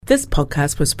This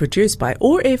podcast was produced by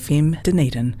OAR FM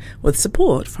Dunedin with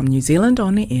support from New Zealand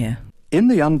On Air. In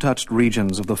the untouched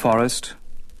regions of the forest,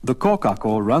 the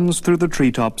kōkako runs through the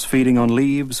treetops feeding on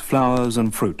leaves, flowers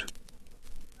and fruit.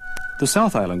 The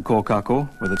South Island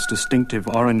kōkako, with its distinctive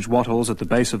orange wattles at the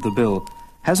base of the bill,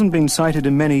 hasn't been sighted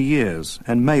in many years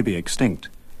and may be extinct.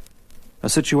 A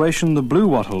situation the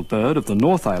blue-wattled bird of the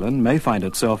North Island may find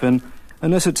itself in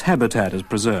unless its habitat is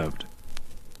preserved.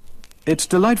 Its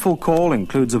delightful call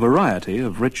includes a variety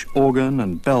of rich organ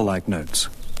and bell-like notes.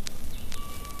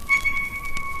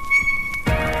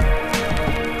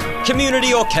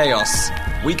 Community or chaos?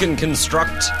 We can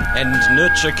construct and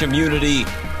nurture community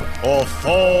or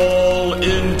fall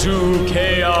into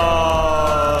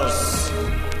chaos.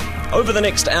 Over the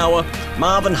next hour,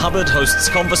 Marvin Hubbard hosts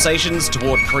conversations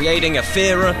toward creating a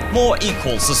fairer, more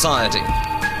equal society.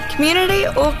 Community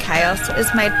or Chaos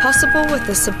is made possible with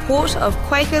the support of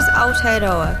Quakers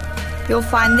Aotearoa. You'll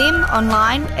find them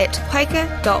online at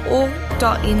quaker.org.nz.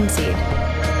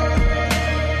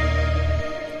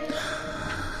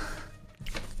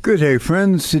 Good day,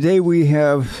 friends. Today we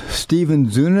have Stephen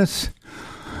Zunas,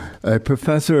 a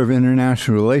professor of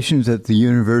international relations at the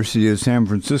University of San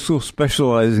Francisco,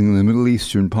 specializing in the Middle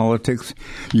Eastern politics,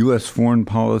 U.S. foreign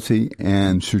policy,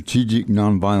 and strategic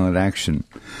nonviolent action.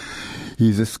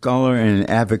 He's a scholar and an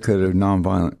advocate of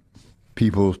nonviolent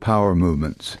people's power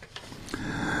movements.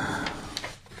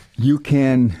 You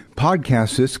can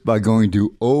podcast this by going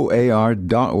to oar.org.nz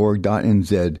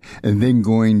and then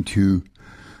going to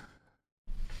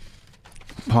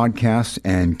podcast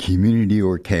and community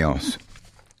or chaos.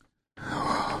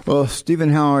 Well, Stephen,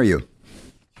 how are you?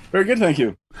 Very good, thank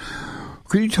you.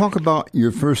 Could you talk about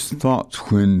your first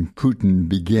thoughts when Putin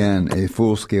began a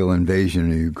full-scale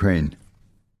invasion of Ukraine?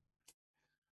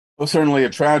 Well, certainly a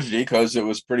tragedy, because it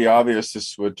was pretty obvious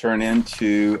this would turn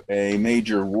into a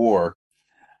major war.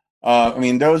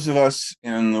 Those of us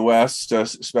in the West,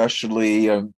 especially,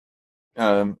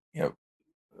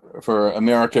 for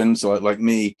Americans like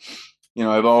me,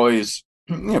 I've always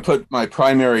put my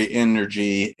primary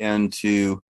energy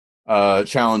into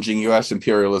challenging U.S.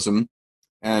 imperialism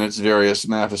and its various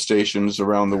manifestations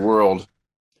around the world.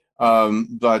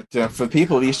 But for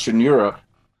people of Eastern Europe,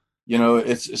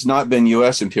 it's not been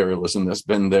U.S. imperialism that's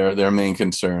been their main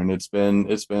concern. It's been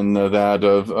that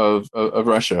of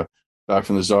Russia, back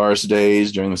from the Tsar's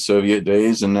days, during the Soviet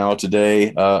days, and now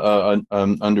today under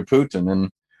Putin. And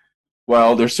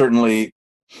while there's certainly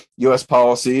U.S.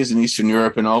 policies in Eastern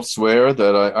Europe and elsewhere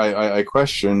that I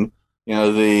question,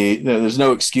 there's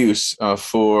no excuse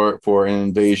for an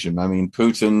invasion. I mean,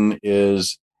 Putin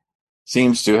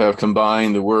seems to have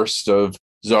combined the worst of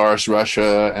Tsarist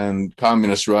Russia and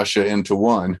communist Russia into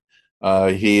one.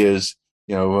 He is,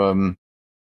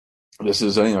 this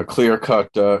is a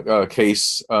clear-cut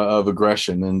case of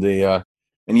aggression, and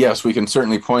yes, we can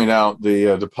certainly point out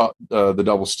the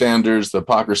double standards, the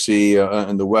hypocrisy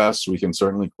in the West. We can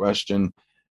certainly question,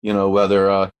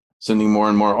 whether sending more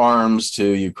and more arms to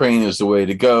Ukraine is the way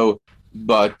to go.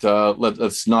 But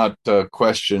let's not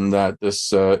question that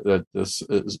this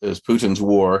is Putin's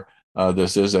war.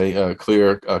 This is a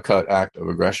clear-cut act of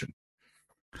aggression.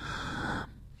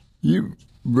 You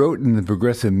wrote in the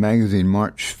Progressive magazine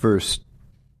March 1st,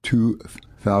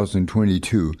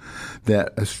 2022,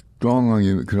 that a strong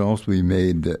argument could also be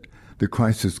made that the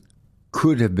crisis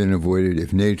could have been avoided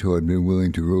if NATO had been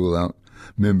willing to rule out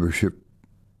membership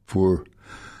for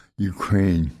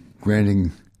Ukraine,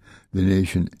 granting the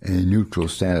nation a neutral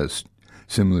status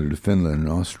similar to Finland and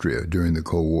Austria during the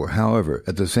Cold War. However,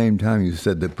 at the same time, you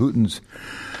said that Putin's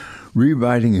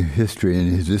rewriting of history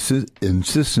and his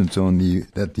insistence on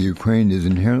that the Ukraine is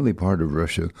inherently part of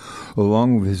Russia,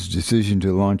 along with his decision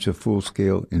to launch a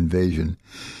full-scale invasion,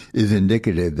 is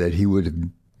indicative that he would have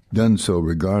done so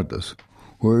regardless.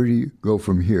 Where do you go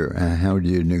from here, and how do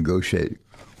you negotiate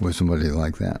with somebody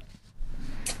like that?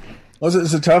 Well,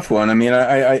 it's a tough one. I mean,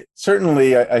 I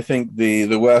certainly think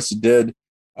the West did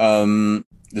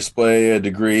display a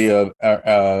degree of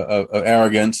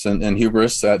arrogance and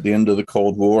hubris at the end of the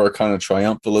Cold War, a kind of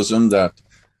triumphalism that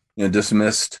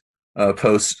dismissed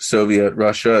post-Soviet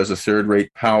Russia as a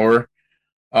third-rate power,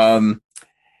 and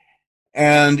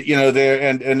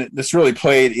this really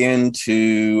played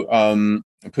into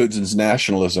Putin's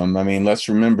nationalism. I mean, let's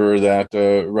remember that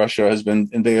Russia has been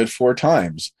invaded 4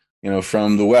 times,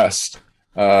 from the West.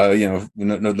 The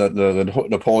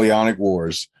Napoleonic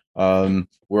Wars.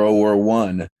 World War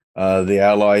I, the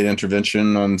Allied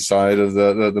intervention on the side of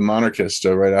the monarchists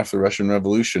right after the Russian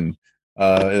Revolution,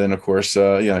 and then of course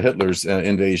Hitler's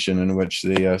invasion, in which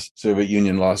the Soviet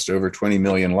Union lost over 20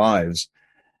 million lives.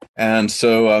 And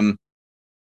so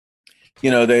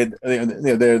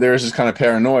there's this kind of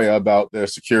paranoia about their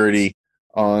security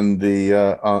on the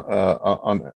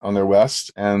on their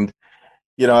west, and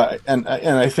and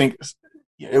I think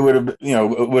it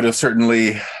would have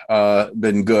certainly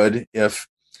been good if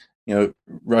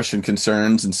Russian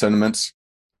concerns and sentiments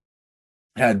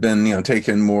had been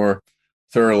taken more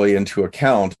thoroughly into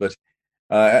account. But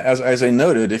as I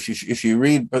noted, if you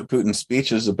read Putin's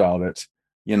speeches about it,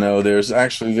 there's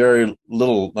actually very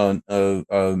little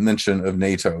mention of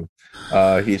NATO.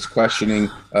 He's questioning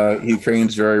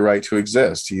Ukraine's very right to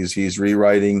exist. He's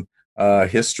rewriting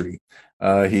history.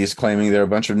 He's claiming they're a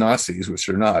bunch of Nazis, which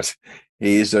they're not.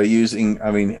 He's using.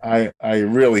 I mean, I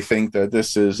really think that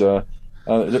this is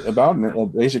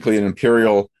about basically an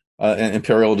imperial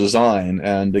design.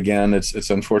 And again, it's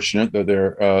unfortunate that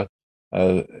there are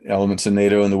elements in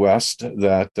NATO in the West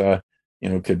that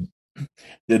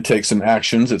did take some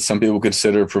actions that some people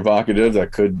consider provocative,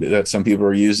 that some people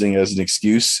are using as an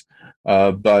excuse.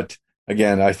 But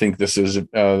again, I think this is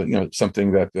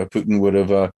something that Putin would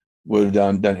have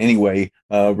done anyway,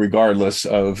 regardless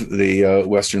of the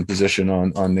Western position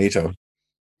on NATO.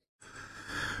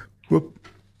 Well,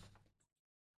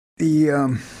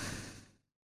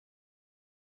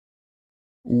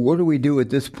 what do we do at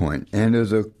this point? And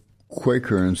as a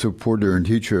Quaker and supporter and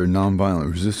teacher of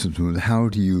nonviolent resistance movement, how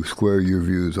do you square your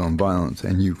views on violence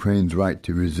and Ukraine's right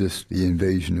to resist the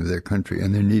invasion of their country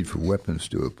and their need for weapons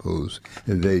to oppose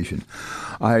invasion?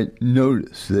 I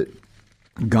noticed that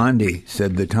Gandhi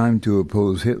said the time to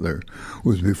oppose Hitler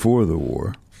was before the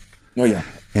war. Oh, yeah.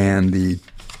 And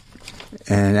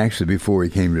actually before he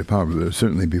came to power, but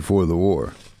certainly before the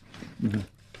war. Mm-hmm.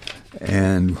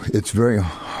 And it's very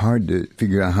hard to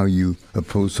figure out how you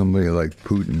oppose somebody like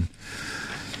Putin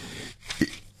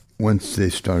once they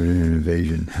started an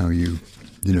invasion. How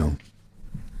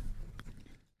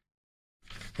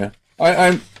Yeah,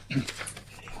 I'm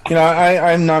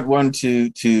not one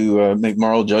to make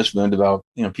moral judgment about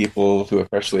people who,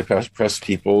 especially press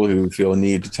people who feel a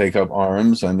need to take up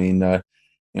arms. I mean,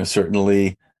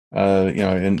 certainly.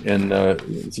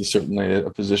 This is certainly a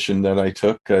position that I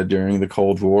took during the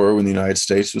Cold War when the United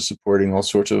States was supporting all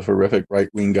sorts of horrific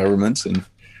right-wing governments, and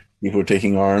people were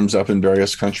taking arms up in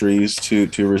various countries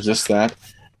to resist that.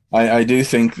 I do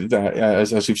think that,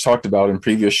 as we've talked about in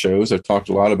previous shows, I've talked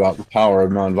a lot about the power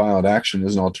of nonviolent action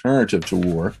as an alternative to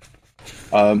war.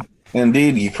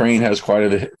 Indeed, Ukraine has quite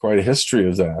a history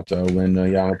of that. When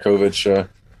Yanukovych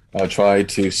tried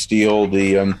to steal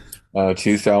the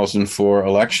 2004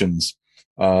 elections,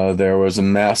 there was a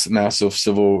massive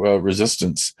civil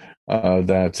resistance where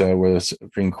the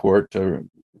Supreme Court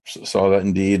saw that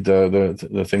indeed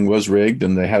the thing was rigged,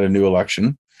 and they had a new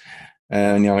election,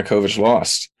 and Yanukovych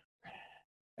lost.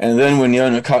 And then when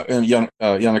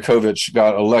Yanukovych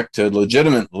got elected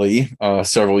legitimately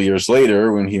several years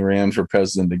later, when he ran for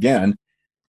president again,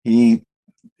 he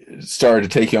started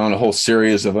to take on a whole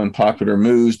series of unpopular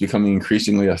moves, becoming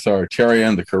increasingly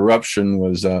authoritarian. The corruption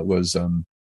was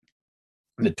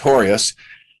notorious,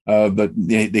 but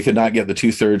they could not get the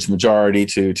 2/3 majority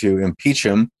to impeach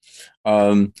him.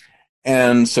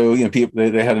 And so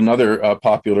they had another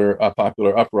popular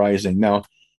uprising. Now,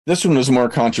 this one was more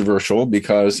controversial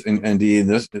because, indeed, in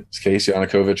this case,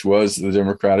 Yanukovych was the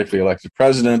democratically elected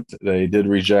president. They did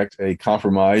reject a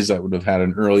compromise that would have had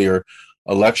an earlier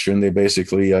election. They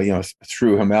basically,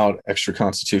 threw him out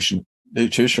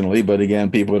extra-constitutionally. But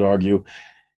again, people would argue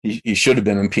he should have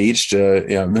been impeached,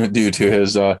 due to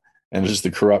his and just the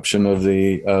corruption of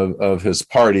his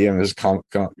party, and his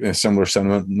similar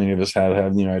sentiment many of us have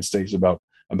in the United States about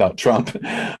Trump.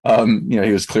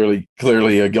 He was clearly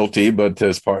guilty, but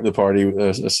the party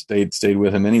stayed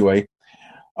with him anyway.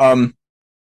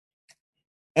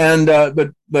 There's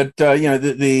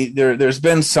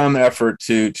been some effort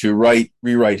to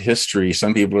rewrite history.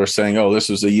 Some people are saying, "Oh, this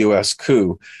was a U.S.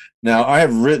 coup." Now,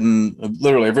 I've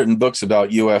written books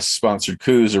about U.S. sponsored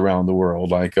coups around the world,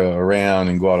 like Iran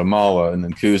and Guatemala, and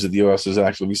then coups that the U.S. has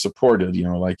actually supported,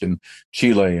 like in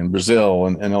Chile and Brazil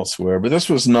and elsewhere. But this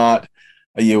was not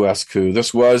a U.S. coup.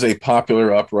 This was a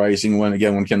popular uprising. One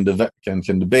can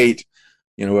debate,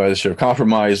 whether it should have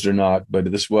compromised or not.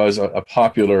 But this was a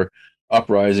popular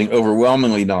uprising,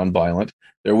 overwhelmingly nonviolent.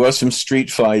 There was some street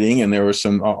fighting, and there were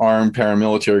some armed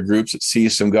paramilitary groups that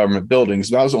seized some government buildings.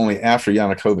 That was only after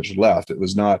Yanukovych left. It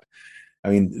was not.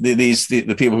 I mean,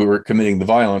 the people who were committing the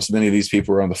violence, many of these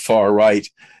people were on the far right.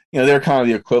 They're kind of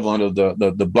the equivalent of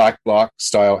the black bloc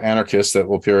style anarchists that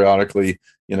will periodically,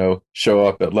 show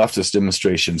up at leftist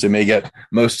demonstrations. They may get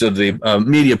most of the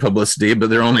media publicity, but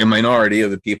they're only a minority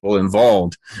of the people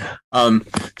involved.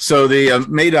 So the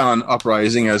Maidan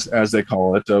uprising, as they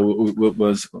call it,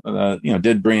 was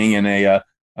did bring in a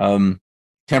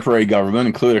temporary government,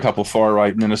 included a couple far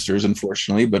right ministers,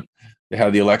 unfortunately, but they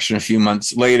had the election a few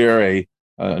months later.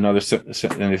 Another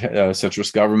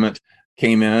centrist government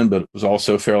came in, but was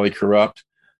also fairly corrupt.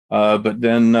 But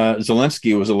then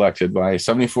Zelensky was elected by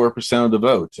 74% of the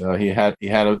vote. He had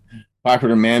a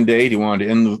popular mandate. He wanted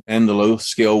to end the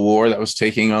low-scale war that was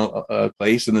taking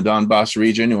place in the Donbass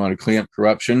region. He wanted to clean up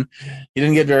corruption. He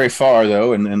didn't get very far,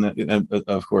 though, and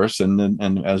of course,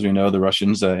 and as we know, the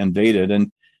Russians invaded.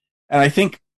 And I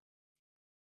think,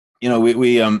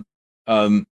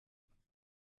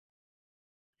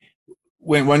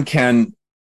 when one can.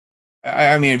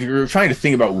 I mean, if you're trying to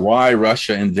think about why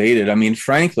Russia invaded, I mean,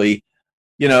 frankly,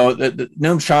 Noam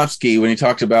Chomsky, when he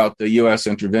talked about the U.S.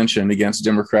 intervention against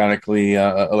democratically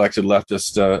elected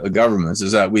leftist governments,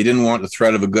 is that we didn't want the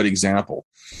threat of a good example.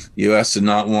 The U.S. did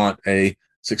not want a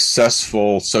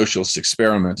successful socialist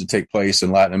experiment to take place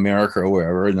in Latin America or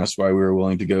wherever, and that's why we were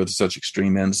willing to go to such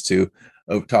extreme ends to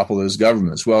topple those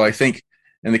governments. Well, I think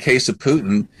in the case of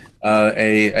Putin,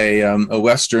 a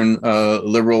Western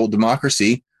liberal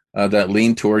democracy that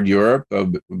leaned toward Europe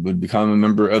would become a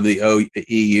member of the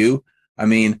EU. I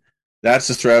mean, that's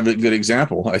a threat of a good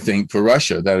example, I think, for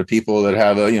Russia, that people that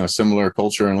have a similar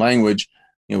culture and language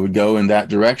would go in that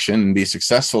direction and be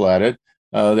successful at it.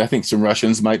 I think some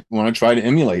Russians might want to try to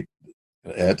emulate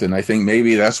it, and I think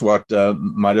maybe that's what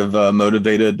might have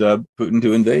motivated Putin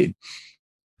to invade.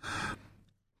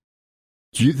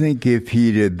 Do you think if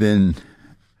he'd have been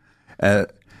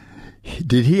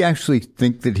did he actually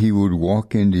think that he would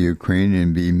walk into Ukraine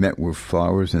and be met with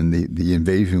flowers and the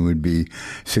invasion would be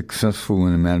successful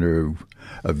in a matter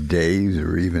of days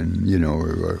or even,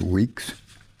 or weeks?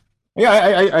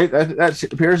 Yeah, that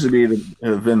appears to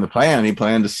have been the plan. He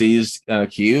planned to seize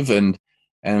Kyiv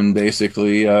and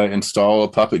basically install a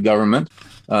puppet government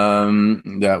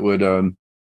that would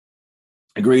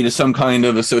agree to some kind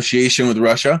of association with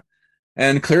Russia.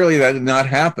 And clearly that did not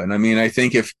happen. I mean, I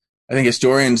think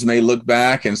historians may look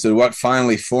back and say what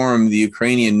finally formed the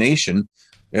Ukrainian nation,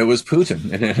 it was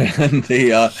Putin and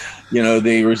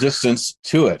the resistance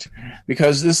to it,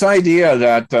 because this idea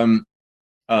that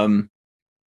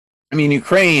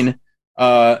Ukraine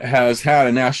has had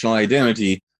a national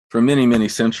identity for many, many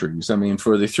centuries. I mean,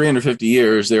 for the 350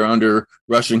 years they're under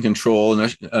Russian control,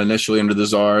 initially under the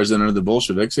Tsars and under the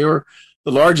Bolsheviks. They were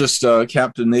the largest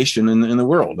captive nation in the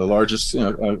world, the largest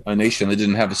a nation that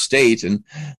didn't have a state, and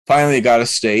finally it got a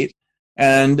state.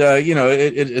 And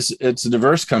it's a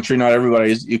diverse country. Not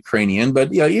everybody is Ukrainian,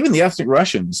 but even the ethnic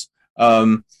Russians,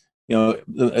 it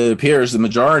appears the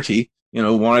majority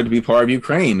wanted to be part of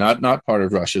Ukraine, not part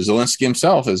of Russia. Zelensky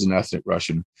himself is an ethnic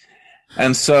Russian,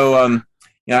 and so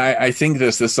I think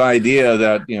this idea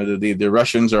that the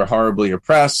Russians are horribly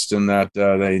oppressed and that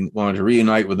they wanted to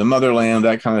reunite with the motherland,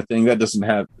 that kind of thing, that doesn't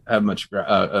have much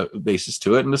basis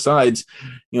to it. And besides,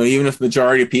 even if the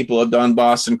majority of people of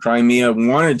Donbass and Crimea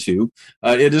wanted to,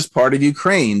 it is part of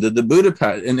Ukraine. The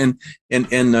Budapest and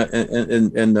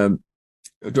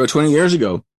 20 years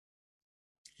ago,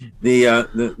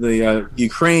 the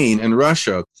Ukraine and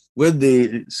Russia, with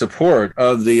the support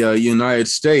of the United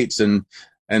States and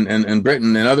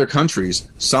Britain and other countries,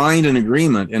 signed an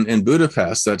agreement in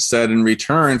Budapest that said in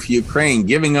return for Ukraine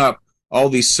giving up all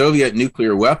these Soviet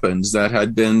nuclear weapons that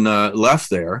had been left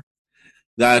there,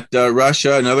 that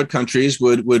Russia and other countries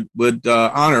would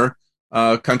honor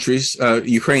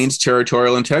Ukraine's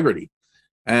territorial integrity.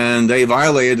 And they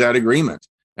violated that agreement.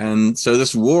 And so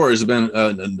this war has been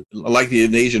like the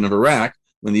invasion of Iraq,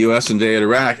 when the U.S. invaded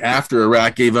Iraq after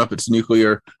Iraq gave up its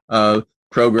nuclear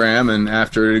program and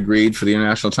after it agreed for the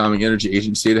International Atomic Energy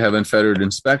Agency to have unfettered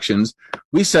inspections.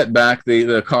 We set back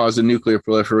the cause of nuclear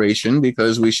proliferation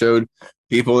because we showed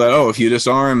people that, if you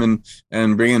disarm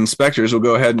and bring in inspectors, we'll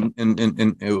go ahead and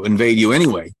invade you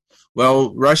anyway.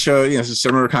 Well, Russia, it's a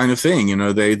similar kind of thing.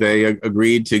 They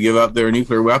agreed to give up their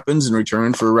nuclear weapons in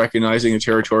return for recognizing a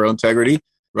territorial integrity.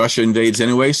 Russia invades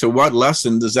anyway. So what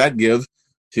lesson does that give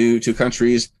to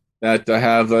countries that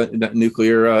have that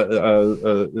nuclear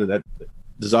that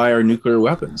desire nuclear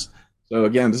weapons? So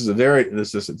again, this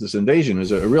invasion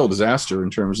is a real disaster in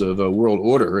terms of world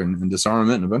order and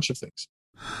disarmament and a bunch of things.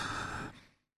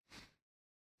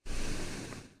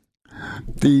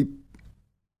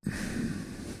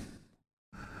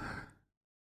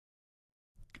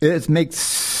 It makes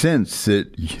sense,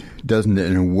 doesn't it,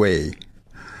 in a way,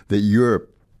 that Europe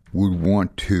would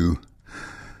want to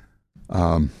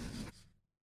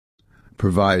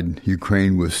provide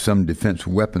Ukraine with some defense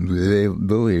weapons with the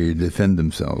ability to defend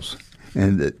themselves,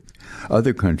 and that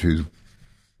other countries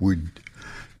would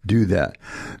do that.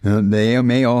 Now, they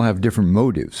may all have different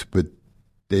motives, but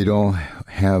they'd all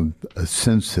have a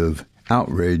sense of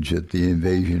outrage at the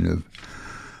invasion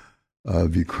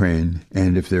of Ukraine,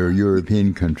 and if they're a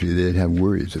European country, they'd have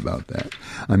worries about that.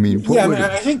 I mean,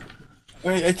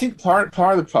 I think part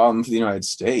of the problem for the United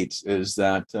States is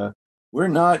that we're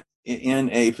not in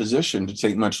a position to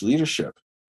take much leadership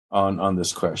on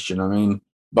this question. I mean,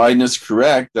 Biden is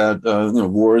correct that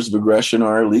wars of aggression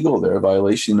are illegal. They're a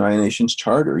violation of the United Nations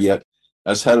Charter. Yet,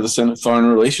 as head of the Senate Foreign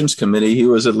Relations Committee, he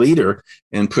was a leader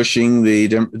in pushing the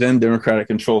then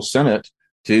Democratic-controlled Senate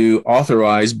to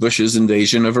authorize Bush's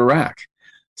invasion of Iraq.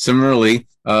 Similarly,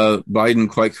 Biden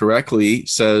quite correctly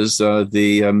says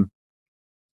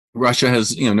Russia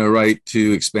has no right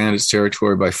to expand its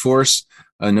territory by force.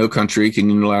 No country can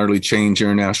unilaterally change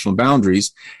international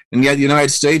boundaries. And yet the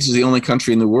United States is the only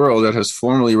country in the world that has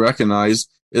formally recognized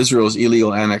Israel's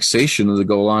illegal annexation of the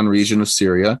Golan region of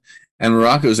Syria and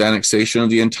Morocco's annexation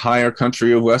of the entire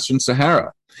country of Western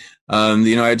Sahara.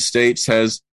 The United States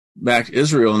has backed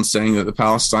Israel in saying that the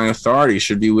Palestine Authority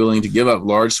should be willing to give up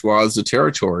large swaths of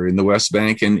territory in the West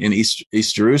Bank and in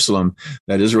East Jerusalem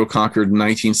that Israel conquered in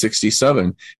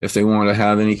 1967 if they want to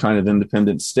have any kind of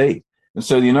independent state. And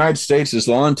so the United States has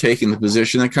long taken the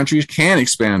position that countries can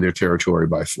expand their territory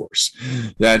by force,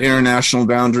 that international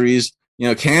boundaries,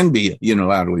 can be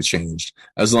unilaterally changed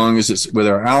as long as it's with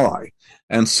our ally.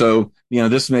 And so,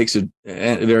 this makes it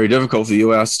very difficult for the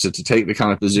U.S. to take the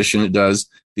kind of position it does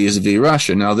vis-a-vis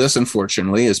Russia. Now, this,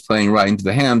 unfortunately, is playing right into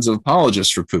the hands of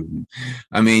apologists for Putin.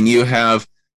 I mean, you have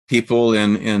people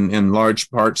in large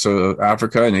parts of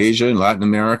Africa and Asia and Latin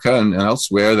America and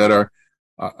elsewhere that are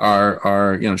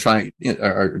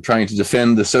trying to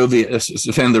defend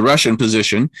the Russian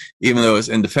position, even though it's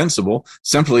indefensible,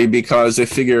 simply because they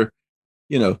figure,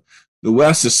 the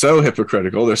West is so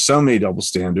hypocritical. There's so many double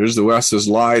standards. The West has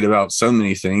lied about so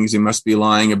many things. He must be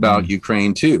lying about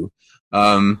Ukraine too.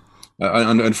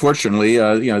 Unfortunately,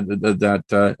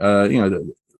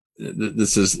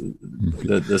 this is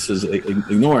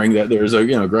ignoring that there's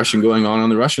aggression going on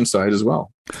the Russian side as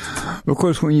well. Of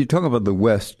course, when you talk about the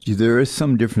West, there is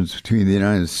some difference between the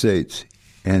United States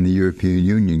and the European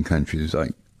Union countries.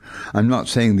 Like, I'm not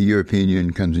saying the European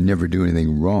Union countries never do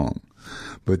anything wrong,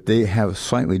 but they have a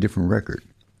slightly different record.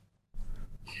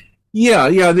 Yeah.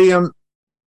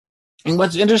 And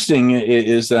what's interesting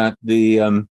is that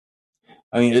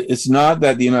it's not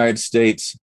that the United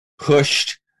States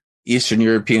pushed Eastern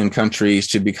European countries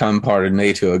to become part of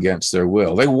NATO against their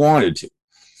will. They wanted to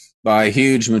by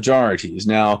huge majorities.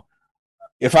 Now,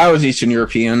 if I was Eastern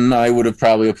European, I would have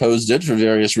probably opposed it for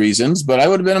various reasons, but I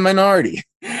would have been a minority.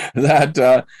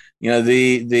 That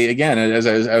again, as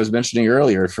I was mentioning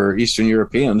earlier, for Eastern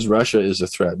Europeans, Russia is a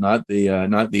threat, not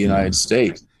the United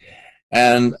States.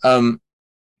 And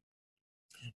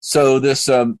so this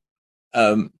and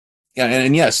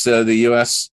yes, the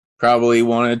U.S. probably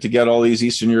wanted to get all these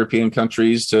Eastern European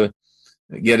countries to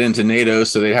get into NATO,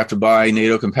 so they have to buy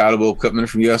NATO-compatible equipment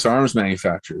from U.S. arms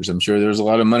manufacturers. I'm sure there's a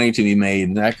lot of money to be made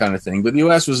and that kind of thing. But the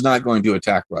U.S. was not going to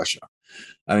attack Russia.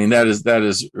 I mean, it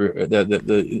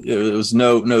was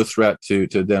no threat to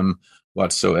them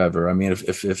whatsoever. I mean,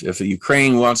 if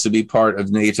Ukraine wants to be part of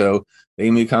NATO, they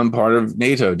can become part of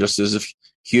NATO, just as if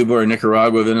Cuba or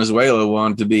Nicaragua, Venezuela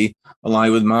want to be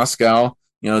aligned with Moscow.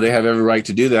 They have every right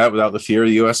to do that without the fear of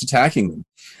the U.S. attacking them.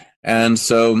 And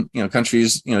so,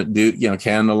 countries,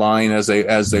 can align as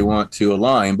they want to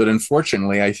align. But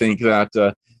unfortunately, I think that,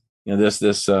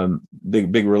 this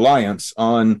big reliance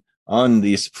on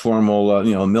these formal,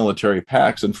 military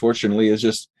pacts, unfortunately, is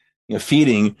just,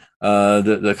 feeding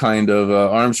the kind of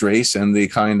arms race and the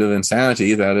kind of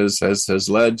insanity that has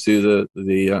led to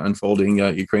the unfolding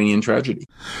Ukrainian tragedy.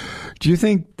 Do you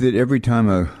think that every time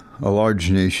a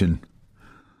large nation,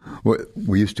 what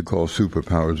we used to call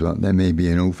superpowers, that may be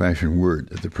an old-fashioned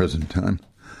word at the present time,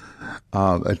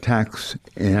 attacks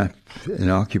and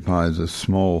occupies a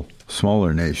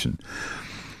smaller nation,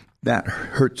 that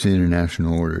hurts the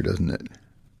international order, doesn't it?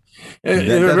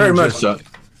 Very much so.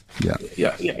 Yeah.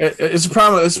 It's a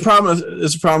problem. It's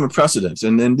a problem of precedence,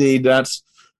 and indeed, that's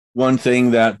one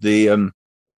thing that the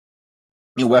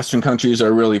Western countries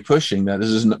are really pushing. That this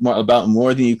is about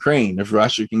more than Ukraine. If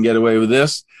Russia can get away with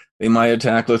this, they might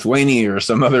attack Lithuania or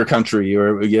some other country,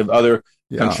 or give other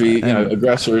country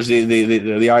aggressors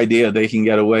the idea they can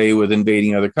get away with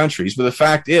invading other countries. But the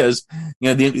fact is,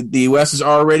 the U.S. has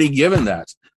already given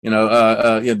that.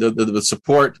 The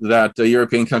support that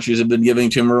European countries have been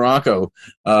giving to Morocco,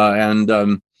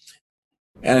 and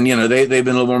And, they've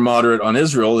been a little more moderate on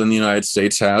Israel than the United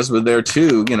States has, but there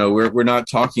too, we're not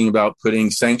talking about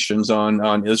putting sanctions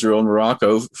on Israel and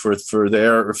Morocco for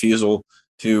their refusal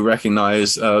to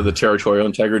recognize the territorial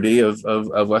integrity of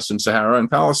Western Sahara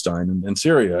and Palestine and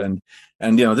Syria.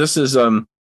 And this is, so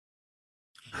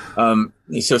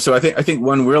I think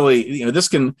one really,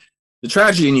 the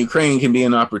tragedy in Ukraine can be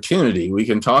an opportunity. We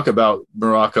can talk about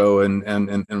Morocco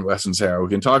and Western Sahara. We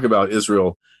can talk about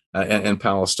Israel and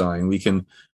Palestine. We can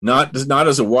not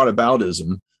as a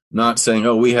whataboutism, not saying,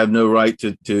 oh, we have no right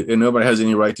to and nobody has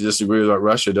any right to disagree with what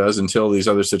Russia does until these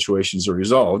other situations are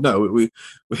resolved. No, we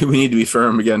need to be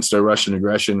firm against our Russian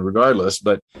aggression regardless.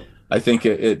 But I think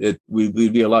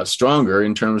we'd be a lot stronger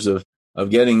in terms of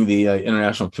getting the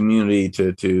international community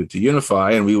to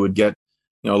unify, and we would get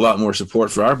a lot more support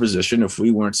for our position if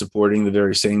we weren't supporting the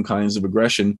very same kinds of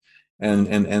aggression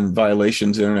and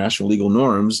violations of international legal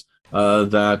norms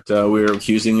that we're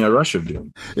accusing Russia of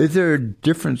doing. Is there a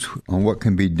difference on what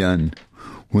can be done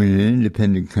when an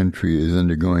independent country is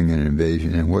undergoing an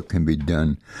invasion and what can be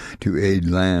done to aid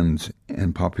lands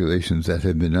and populations that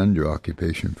have been under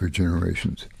occupation for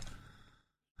generations?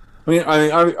 I mean,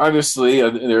 obviously,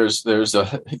 there's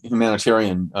a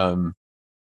humanitarian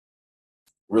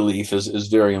relief is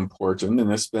very important, and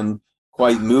it's been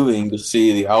quite moving to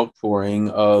see the outpouring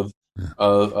of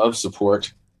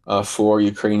support for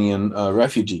Ukrainian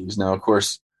refugees. Now, of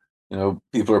course,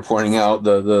 people are pointing out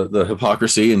the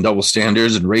hypocrisy and double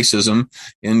standards and racism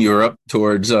in Europe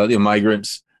towards the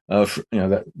migrants,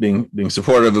 that being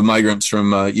supportive of migrants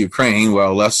from Ukraine,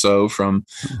 while less so from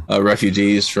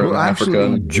refugees from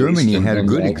Africa. Germany had a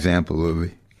good example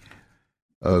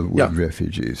of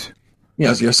refugees.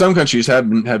 Yes, some countries have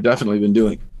definitely been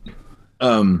doing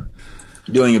a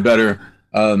better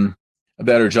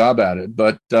job at it,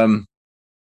 but I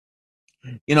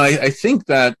think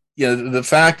that the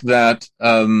fact that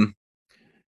when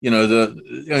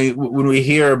we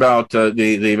hear about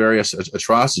the various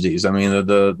atrocities, I mean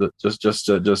just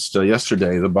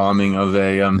yesterday the bombing of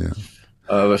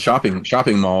a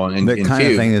shopping mall in that kind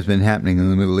Kyiv. Of thing has been happening in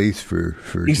the Middle East for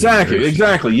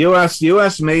exactly.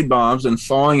 U.S. made bombs and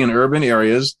falling in urban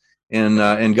areas in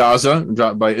Gaza,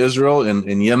 dropped by Israel,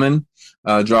 in Yemen,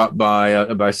 dropped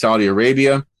by Saudi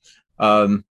Arabia.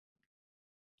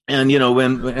 And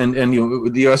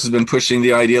the U.S. has been pushing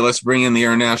the idea, let's bring in the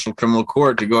International Criminal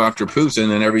Court to go after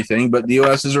Putin and everything, but the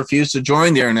U.S. has refused to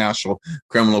join the International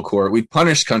Criminal Court. We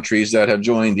punish countries that have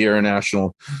joined the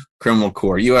International Criminal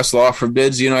Court. U.S. law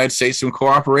forbids the United States from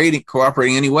cooperating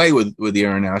anyway with the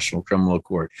International Criminal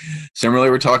Court. Similarly,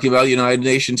 we're talking about the United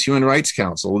Nations Human Rights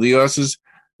Council. The U.S. has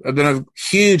been a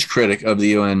huge critic of the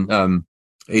UN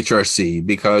HRC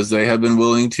because they have been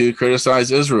willing to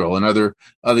criticize Israel and other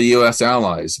U.S.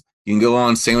 allies. You can go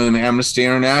on, same with Amnesty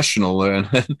International and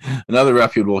other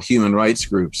reputable human rights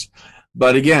groups.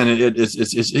 But again,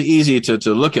 it's easy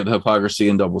to look at hypocrisy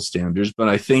and double standards. But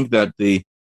I think that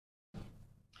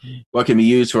what can be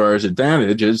used to our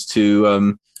advantage is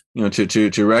to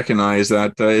recognize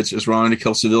that it's wrong to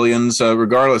kill civilians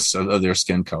regardless of their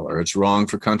skin color. It's wrong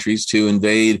for countries to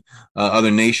invade other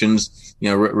nations,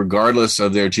 regardless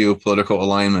of their geopolitical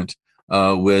alignment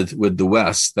with the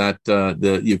West. That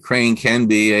the Ukraine can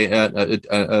be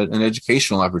an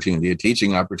educational opportunity, a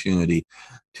teaching opportunity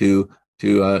to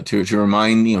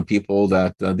remind people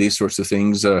that these sorts of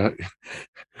things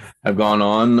have gone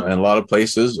on in a lot of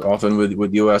places, often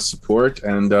with U.S. support,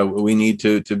 and we need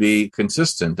to be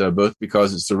consistent, both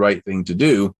because it's the right thing to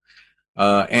do,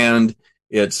 and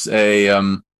it's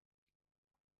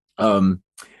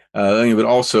but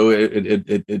also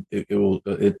it will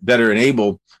better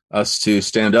enable us to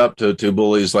stand up to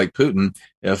bullies like Putin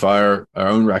if our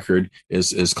own record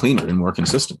is cleaner and more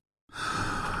consistent.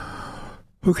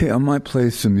 Okay, I might play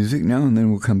some music now, and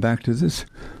then we'll come back to this.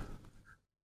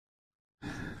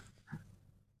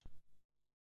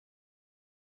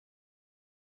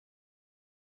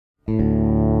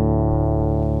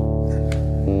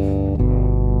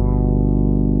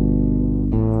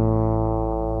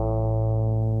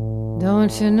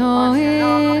 Don't you know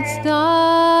it's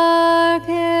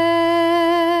darkest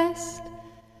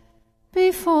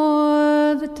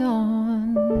before the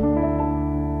dawn,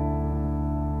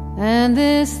 and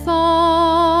this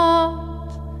thought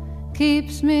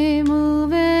keeps me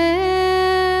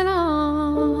moving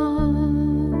on.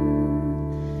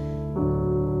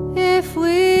 If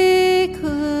we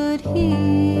could heed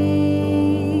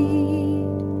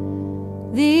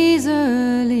these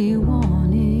early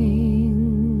warnings,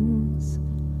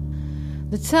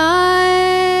 the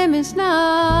time is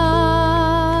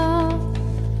now,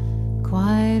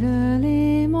 quite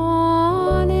early morning.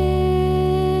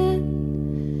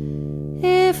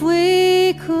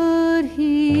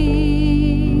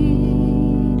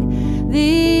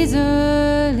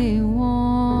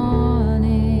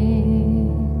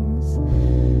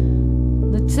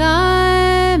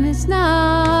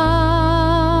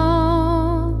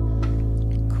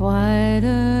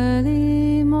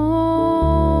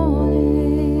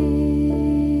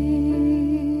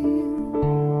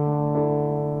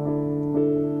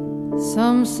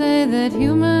 that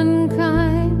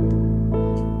humankind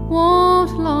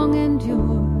won't long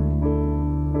endure.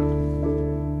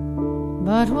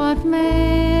 But what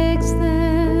makes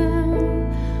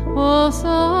them all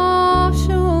so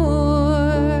sure?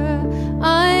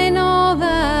 I know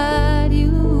that you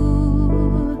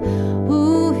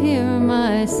who hear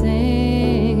my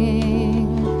singing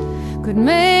could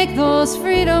make those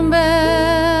freedom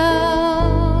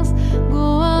bells go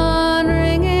on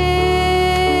ringing.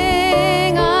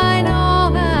 I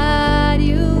know that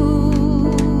you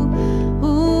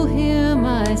who hear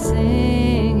my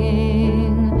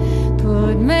singing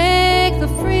could make the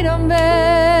freedom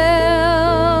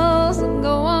bells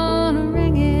go on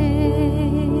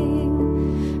ringing.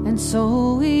 And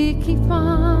so we keep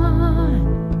on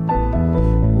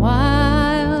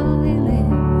while we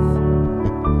live,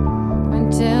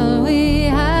 until we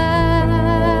have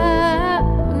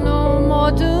no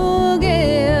more to give.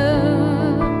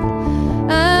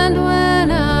 And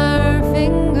when our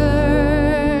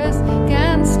fingers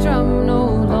can strum no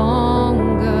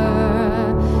longer,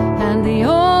 and the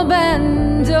old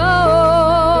banjo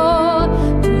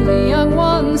to the young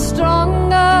ones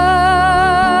stronger,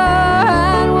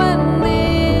 and when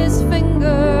these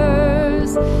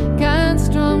fingers can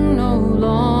strum no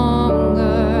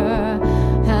longer,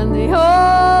 and the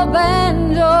old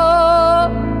banjo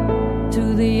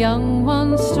to the young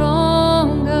ones stronger.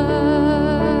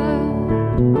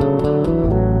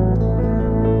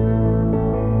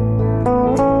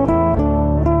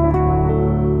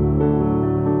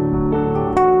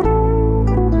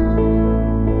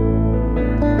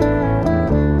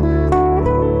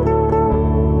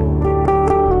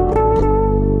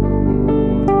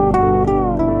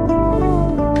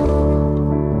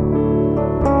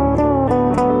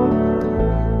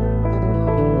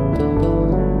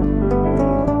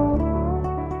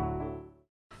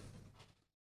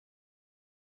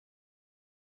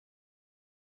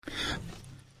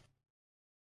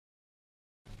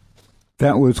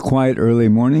 That was Quiet Early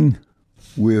Morning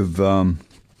with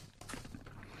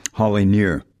Holly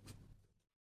Near.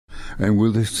 And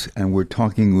we're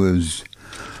talking with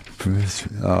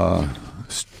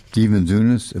Stephen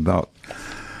Zunas about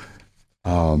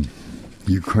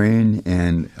Ukraine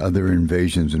and other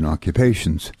invasions and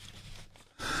occupations.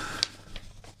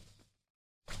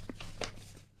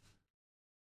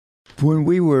 When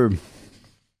we were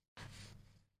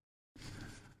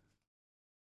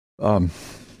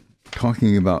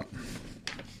talking about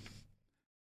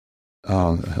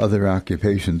other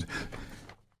occupations,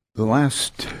 the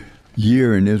last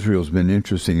year in Israel has been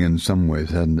interesting in some ways,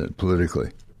 hasn't it,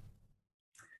 politically?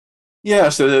 Yeah,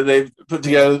 so they've put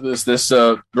together this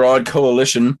broad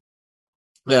coalition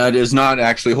that is not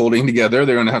actually holding together.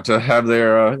 They're going to have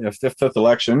their fifth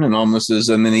election in almost as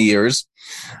many years.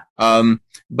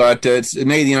 But it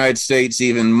made the United States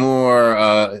even more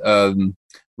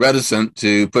reticent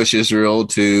to push Israel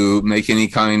to make any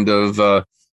kind of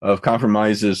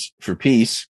compromises for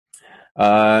peace.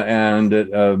 But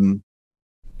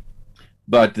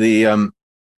the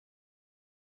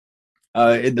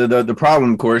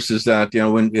problem, of course, is that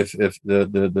if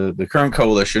the current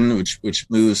coalition, which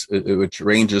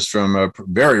ranges from a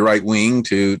very right wing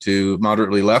to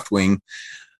moderately left wing,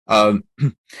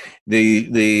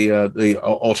 the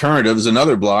alternative is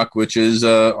another bloc, which is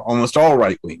almost all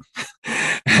right wing,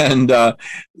 and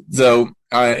so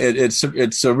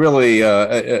it's a really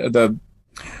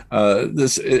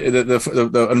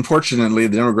unfortunately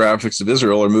the demographics of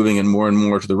Israel are moving in more and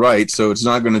more to the right, so it's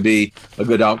not going to be a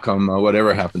good outcome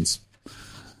whatever happens.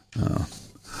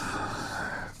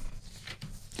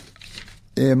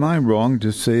 Am I wrong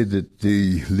to say that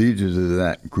the leaders of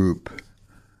that group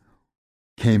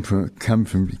came from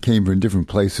different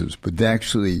places, but they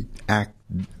actually act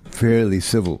fairly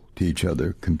civil to each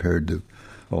other compared to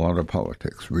a lot of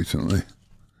politics recently?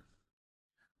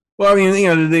 Well, I mean,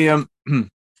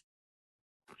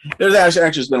 there's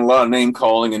actually been a lot of name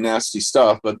calling and nasty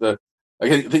stuff, but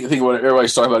I think what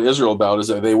everybody's talking about Israel about is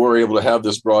that they were able to have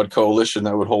this broad coalition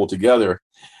that would hold together.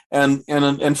 And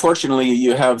unfortunately,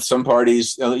 you have some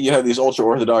parties, you have these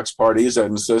ultra-Orthodox parties that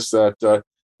insist that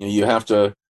you have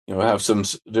to have some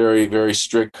very, very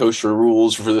strict kosher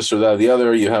rules for this or that or the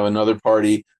other. You have another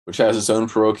party which has its own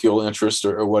parochial interest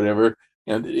or whatever,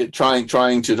 and trying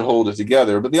to hold it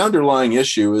together. But the underlying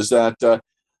issue is that,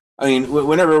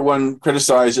 whenever one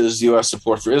criticizes U.S.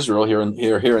 support for Israel here in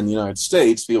the United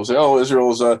States, people say, "Oh,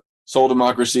 Israel is a sole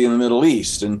democracy in the Middle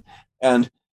East," and there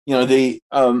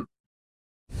are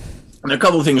a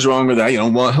couple of things wrong with that.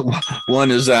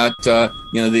 One is that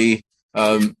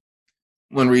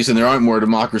one reason there aren't more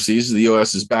democracies is the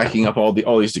U.S. is backing up all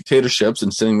these dictatorships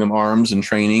and sending them arms and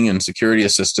training and security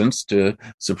assistance to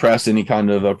suppress any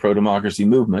kind of a pro-democracy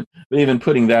movement. But even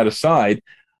putting that aside,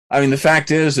 I mean, the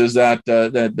fact is that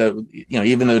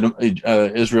even though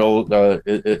Israel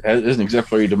is an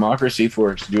exemplary democracy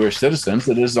for its Jewish citizens,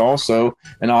 it is also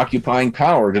an occupying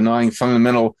power, denying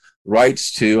fundamental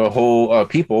rights to a whole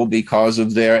people because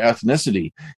of their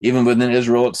ethnicity. Even within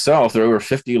Israel itself, there are over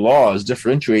 50 laws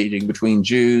differentiating between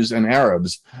Jews and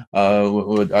Arabs,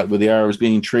 with the Arabs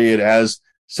being treated as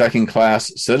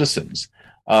second-class citizens.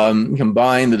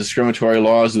 Combine the discriminatory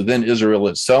laws within Israel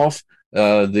itself,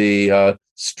 the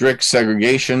strict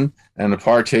segregation and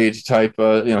apartheid type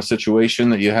situation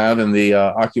that you have in the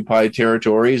occupied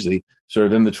territories, the sort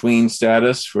of in-between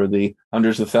status for the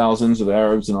hundreds of thousands of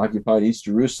Arabs in occupied East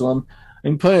Jerusalem.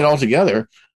 And put it all together,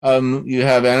 you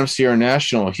have Amnesty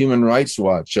International, Human Rights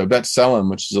Watch, B'Tselem,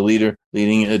 which is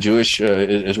leading Jewish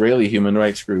Israeli human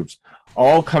rights groups,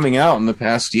 all coming out in the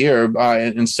past year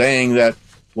and saying that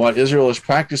what Israel is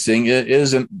practicing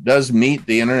does meet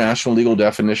the international legal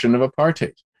definition of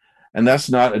apartheid. And that's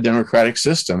not a democratic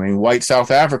system. I mean, white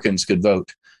South Africans could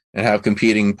vote and have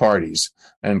competing parties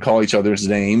and call each other's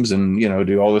names and,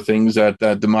 do all the things that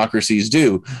democracies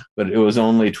do. But it was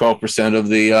only 12% of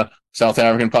the South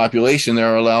African population that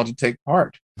are allowed to take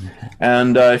part.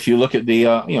 And if you look at the,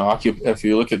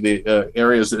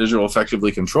 areas that Israel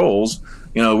effectively controls,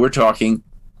 we're talking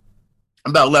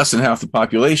about less than half the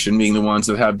population being the ones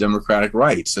that have democratic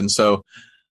rights. And so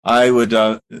I would.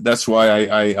 That's why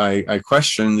I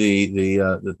question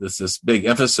this big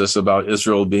emphasis about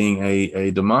Israel being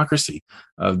a democracy,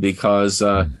 because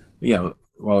that's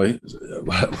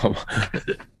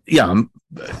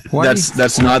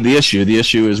not the issue. The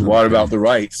issue is what about the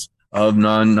rights of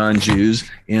non-Jews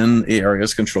in the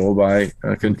areas controlled by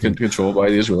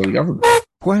the Israeli government.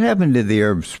 What happened to the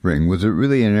Arab Spring? Was it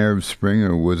really an Arab Spring,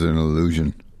 or was it an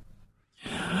illusion?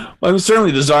 Well,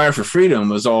 certainly desire for freedom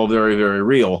was all very, very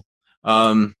real.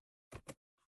 Part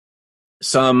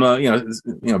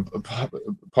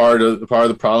of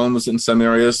the problem was in some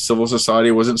areas civil society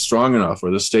wasn't strong enough,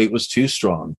 or the state was too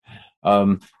strong.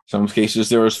 Some cases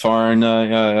there was foreign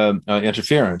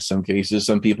interference. Some cases,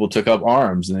 some people took up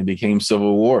arms and they became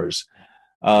civil wars.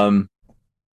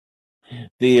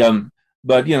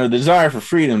 But the desire for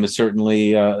freedom is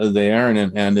certainly there,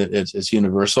 and it's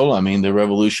universal. I mean, the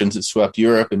revolutions that swept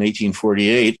Europe in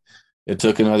 1848, it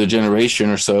took another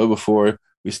generation or so before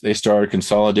they started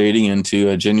consolidating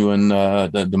into genuine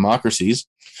democracies,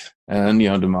 and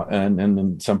and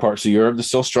in some parts of Europe they're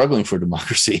still struggling for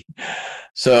democracy.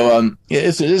 So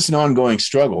it's an ongoing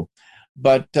struggle.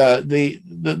 But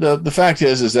the fact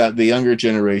is that the younger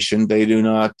generation, they do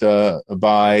not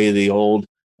buy the old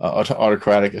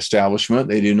autocratic establishment.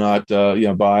 They do not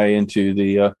buy into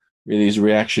these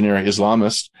reactionary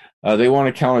Islamists. They want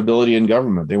accountability in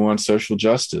government. They want social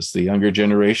justice. The younger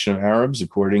generation of Arabs,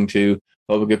 according to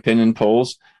public opinion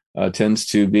polls, tends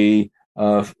to be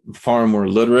far more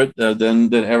literate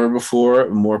than ever before,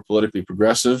 more politically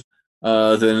progressive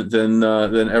than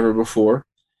ever before,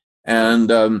 and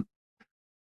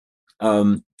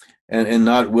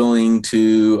not willing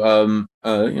to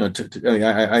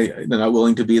they're not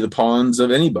willing to be the pawns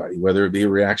of anybody, whether it be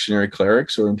reactionary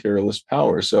clerics or imperialist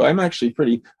power. So I'm actually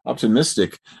pretty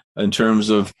optimistic in terms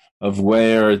of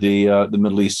where the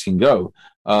Middle East can go.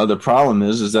 The problem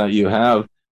is that you have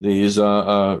these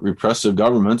repressive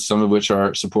governments, some of which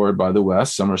are supported by the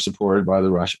West, some are supported by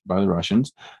the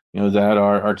Russians, that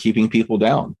are keeping people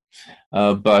down.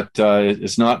 But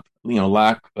it's not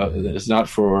it's not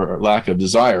for lack of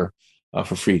desire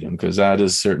for freedom, because that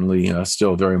is certainly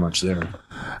still very much there.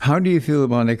 How do you feel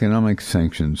about economic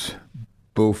sanctions,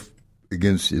 both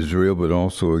against Israel but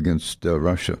also against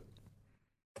Russia?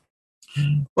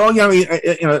 Well,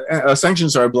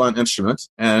 sanctions are a blunt instrument,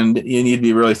 and you need to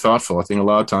be really thoughtful. I think a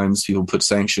lot of times people put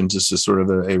sanctions as just sort of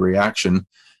a reaction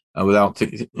without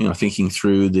thinking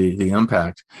through the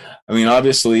impact. I mean,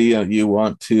 obviously, you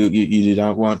do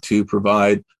not want to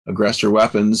provide aggressor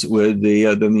weapons with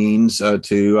the means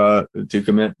to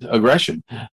commit aggression.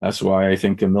 That's why I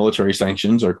think military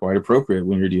sanctions are quite appropriate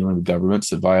when you're dealing with governments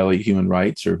that violate human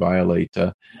rights or violate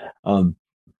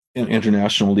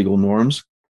international legal norms.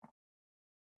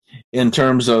 In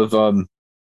terms of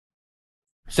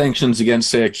sanctions against,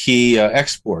 say, a key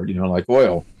export, like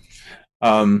oil,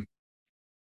 that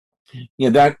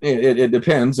it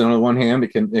depends. And on the one hand,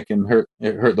 it can hurt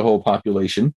the whole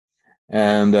population,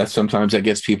 and sometimes that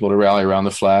gets people to rally around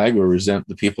the flag or resent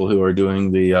the people who are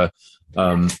doing the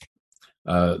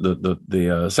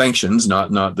sanctions,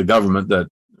 not the government that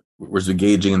was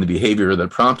engaging in the behavior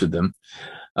that prompted them.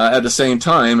 At the same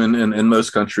time, in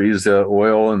most countries,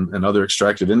 oil and other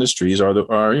extractive industries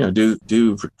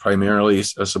do primarily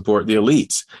support the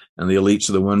elites, and the elites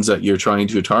are the ones that you're trying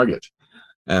to target.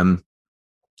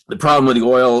 The problem with the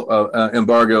oil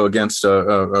embargo against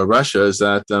Russia is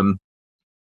that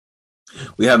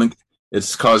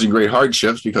it's causing great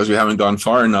hardships because we haven't gone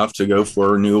far enough to go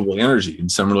for renewable energy.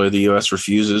 And similarly, the U.S.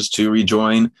 refuses to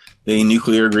rejoin the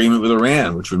nuclear agreement with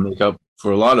Iran, which would make up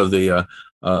for a lot of the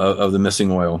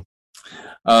missing oil.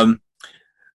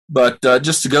 But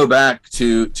just to go back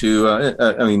to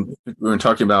we were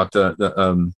talking about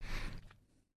the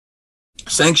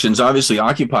sanctions. Obviously,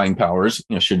 occupying powers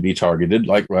should be targeted,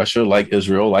 like Russia, like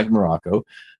Israel, like Morocco.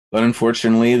 But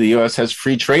unfortunately, the U.S. has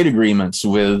free trade agreements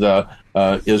with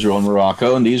Israel and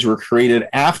Morocco, and these were created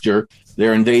after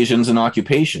their invasions and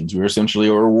occupations. We're essentially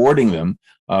rewarding them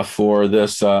for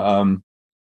this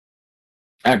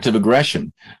act of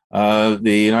aggression. The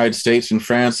United States and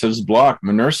France has blocked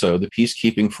MINURSO, the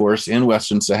peacekeeping force in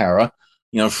Western Sahara,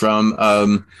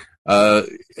 from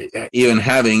even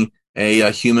having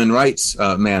a human rights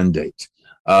mandate.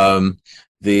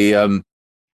 The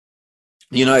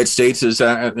United States is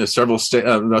several states,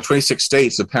 26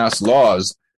 states have passed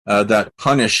laws that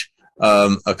punish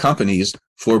companies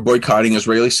for boycotting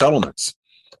Israeli settlements.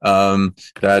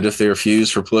 That if they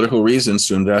refuse for political reasons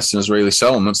to invest in Israeli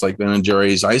settlements like Ben &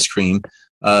 Jerry's ice cream,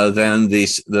 then the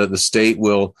state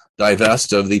will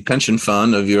divest of the pension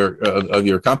fund of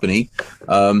your company,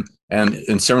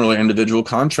 and similarly individual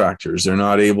contractors. They're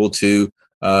not able to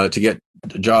get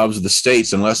jobs with the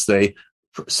states unless they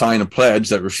sign a pledge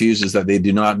that refuses that they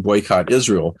do not boycott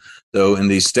Israel. Though in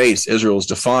these states, Israel is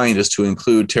defined as to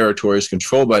include territories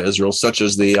controlled by Israel, such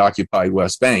as the occupied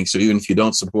West Bank. So even if you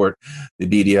don't support the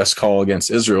BDS call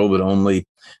against Israel, but only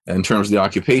in terms of the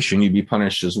occupation, you'd be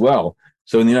punished as well.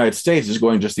 So in the United States, it's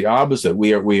going just the opposite.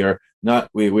 We are not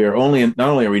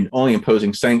only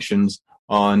imposing sanctions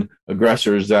on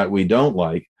aggressors that we don't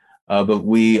like, but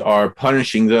we are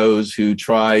punishing those who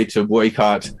try to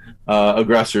boycott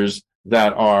aggressors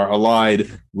that are allied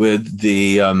with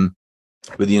the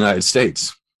United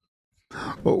States.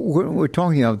 Well, we're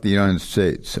talking about the United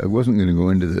States. I wasn't going to go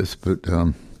into this, but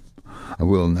I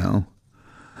will now.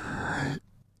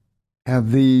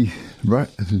 Have the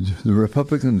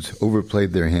Republicans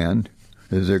overplayed their hand?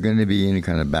 Is there going to be any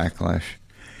kind of backlash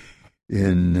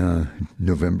in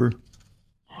November?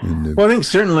 Well, I think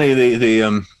certainly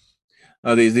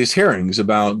these hearings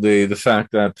about the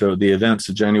fact that the events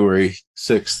of January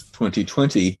 6th,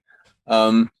 2020,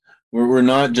 were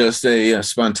not just a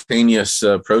spontaneous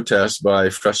protest by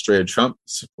frustrated Trump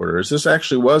supporters. This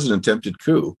actually was an attempted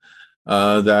coup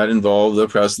that involved the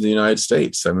President of the United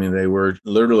States. I mean, they were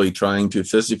literally trying to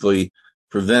physically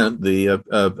prevent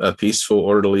the peaceful,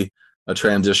 orderly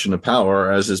transition of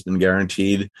power, as has been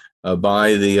guaranteed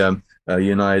by the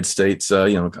United States,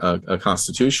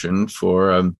 Constitution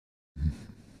for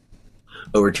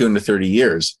over 230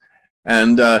 years.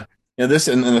 And this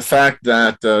and the fact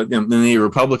that many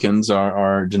Republicans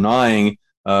are denying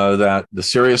that the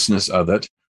seriousness of it,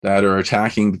 that are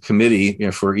attacking the committee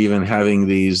for even having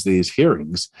these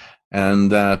hearings,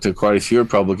 and that quite a few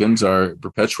Republicans are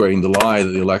perpetuating the lie that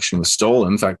the election was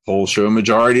stolen. In fact, polls show a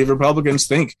majority of Republicans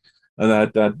think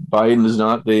that Biden is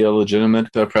not the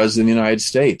legitimate president of the United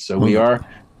States. So we are,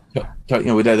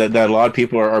 that a lot of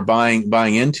people are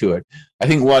buying into it. I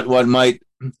think what might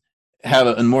have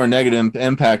a more negative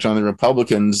impact on the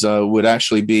Republicans would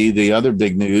actually be the other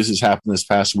big news has happened this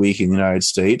past week in the United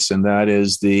States, and that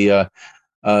is the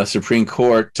Supreme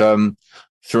Court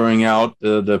throwing out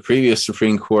the previous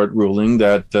Supreme Court ruling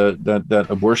that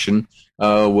abortion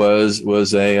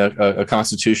was a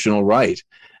constitutional right.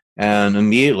 And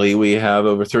immediately we have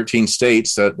over 13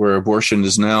 states where abortion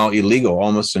is now illegal,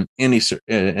 almost in any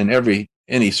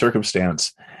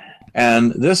circumstance.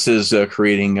 And this is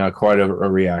creating quite a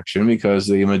reaction, because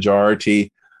the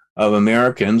majority of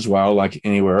Americans, while like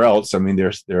anywhere else, I mean,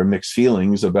 there are mixed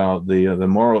feelings about the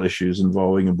moral issues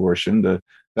involving abortion. The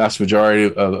vast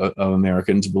majority of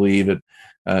Americans believe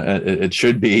it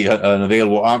should be an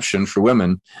available option for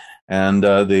women, and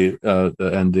the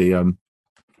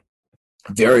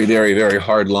very, very, very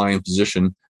hard line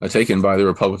position taken by the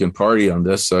Republican Party on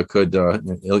this could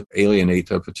alienate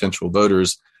potential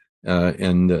voters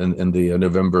in the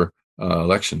November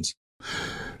elections.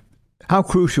 How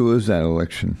crucial is that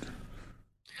election?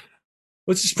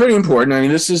 Which is pretty important. I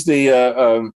mean, this is they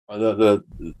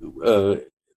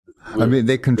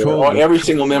control every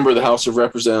single member of the House of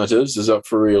Representatives is up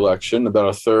for re-election. About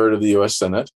a third of the U.S.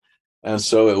 Senate, and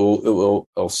so it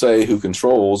will say who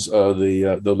controls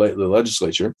the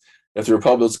legislature. If the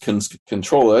Republicans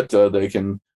control it, they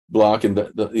can block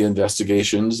the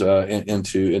investigations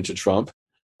into Trump,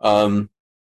 and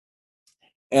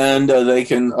they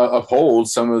can uphold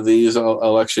some of these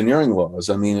electioneering laws.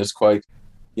 I mean, it's quite,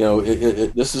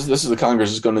 this is the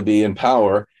Congress is going to be in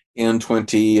power in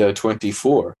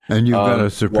 2024, and you've got a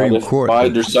Supreme Court.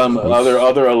 Biden or some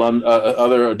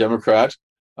other Democrat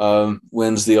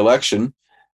wins the election,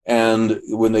 and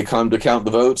when they come to count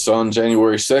the votes on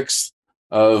January 6th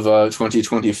of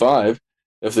 2025,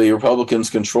 if the Republicans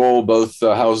control both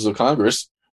houses of Congress,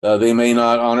 they may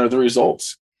not honor the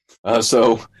results.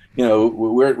 So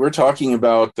we're talking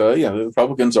about the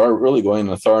Republicans are really going in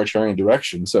an authoritarian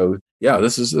direction. So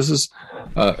this is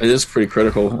it is pretty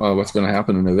critical what's going to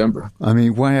happen in November. I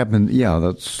mean, what happened? Yeah,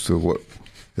 that's what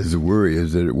is the worry,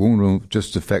 is that it won't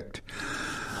just affect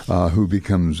who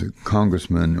becomes a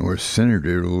congressman or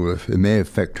senator. It may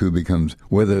affect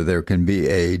whether there can be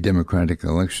a democratic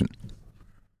election.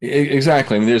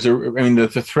 Exactly. I mean,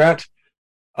 the threat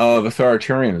of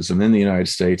authoritarianism in the United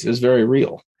States is very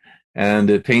real. And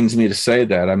it pains me to say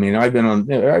that. I mean, I've been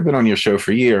on your show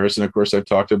for years, and of course, I've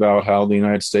talked about how the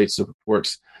United States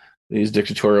supports these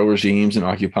dictatorial regimes and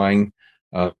occupying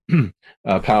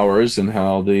powers, and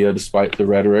how despite the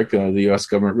rhetoric, the U.S.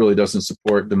 government really doesn't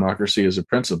support democracy as a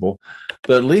principle.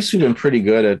 But at least we've been pretty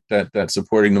good at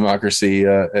supporting democracy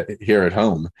here at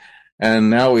home. And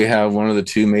now we have one of the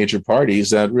two major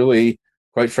parties that really,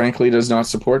 quite frankly, does not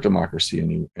support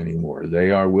democracy anymore.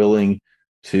 They are willing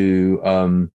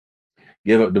to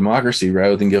give up democracy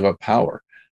rather than give up power,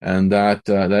 and this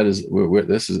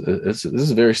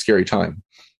is a very scary time.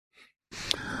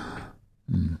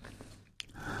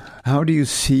 How do you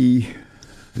see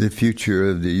the future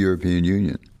of the European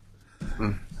Union?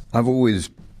 I've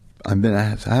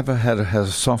had a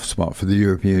soft spot for the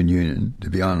European Union,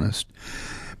 to be honest,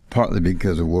 partly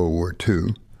because of World War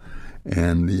II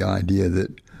and the idea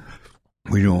that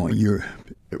we don't want Europe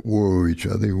at war with each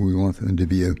other. We want them to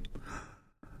be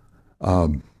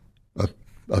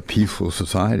a peaceful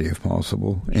society, if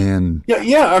possible. And I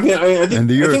mean, I think, and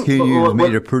the European Union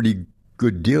made a pretty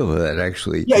good deal of that,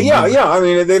 actually. Yeah. I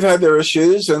mean, they've had their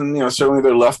issues, and certainly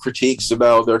their left critiques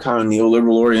about their kind of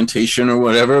neoliberal orientation or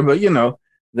whatever. But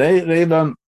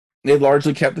they've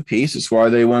largely kept the peace. It's why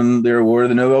they won their award of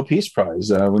the Nobel Peace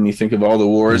Prize. When you think of all the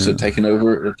wars that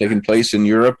have taken place in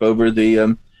Europe over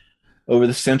the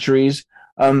centuries.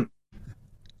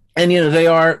 And they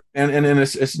are, and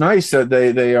it's nice that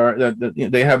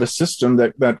they have a system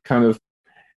that kind of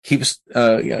keeps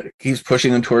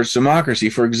pushing them towards democracy.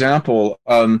 For example,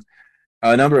 a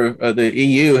number of the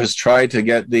EU has tried to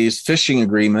get these fishing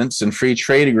agreements and free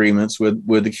trade agreements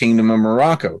with the Kingdom of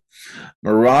Morocco.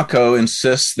 Morocco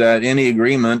insists that any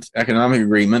economic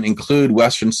agreement, include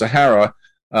Western Sahara,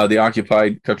 the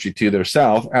occupied country to their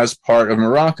south, as part of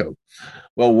Morocco.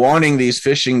 Well, wanting these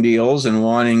fishing deals and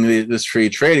wanting this free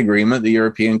trade agreement, the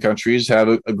European countries have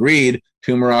agreed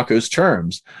to Morocco's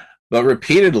terms. But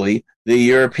repeatedly, the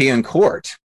European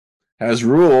Court has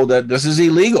ruled that this is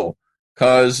illegal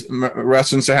because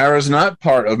Western Sahara is not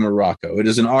part of Morocco. It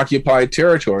is an occupied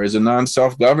territory, it's a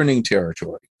non-self-governing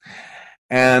territory.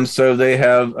 And so they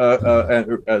have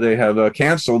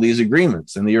canceled these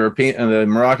agreements, and the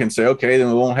Moroccans say, okay, then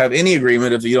we won't have any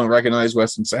agreement if you don't recognize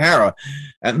Western Sahara.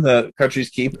 And the countries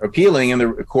keep appealing, and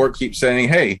the court keeps saying,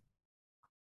 hey,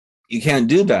 you can't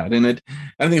do that. And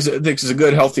I think it's a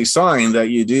good, healthy sign that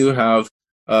you do have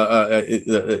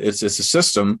it's a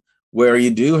system where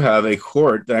you do have a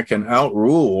court that can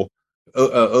overrule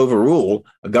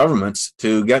governments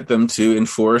to get them to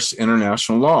enforce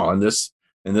international law. And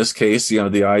in this case,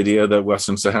 the idea that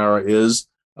Western Sahara is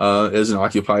an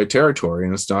occupied territory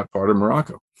and it's not part of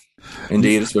Morocco.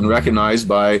 Indeed, it's been recognized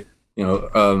by,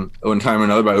 one time or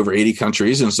another by over 80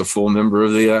 countries, and it's a full member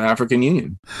of the African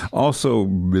Union. Also,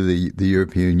 really, the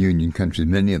European Union countries,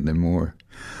 many of them more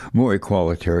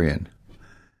egalitarian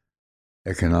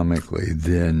economically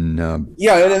than and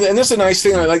this is a nice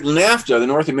thing. Like NAFTA, the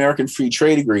North American Free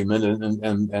Trade Agreement, and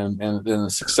the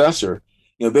successor.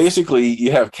 Basically,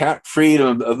 you have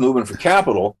freedom of movement for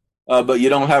capital, but you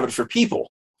don't have it for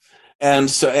people. And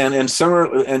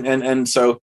similarly,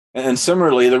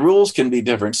 the rules can be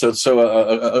different. So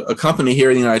a company here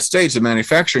in the United States, a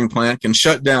manufacturing plant, can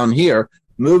shut down here,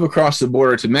 move across the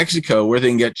border to Mexico, where they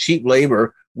can get cheap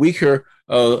labor, weaker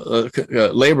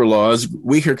labor laws,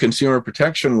 weaker consumer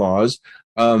protection laws,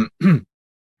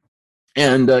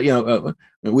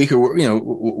 weaker,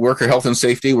 worker health and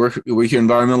safety, weaker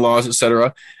environmental laws, et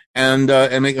cetera, and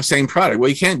make the same product. Well,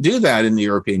 you can't do that in the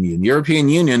European Union. European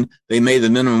Union, they made the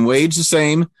minimum wage the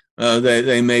same.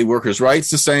 They made workers'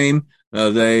 rights the same.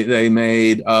 They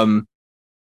made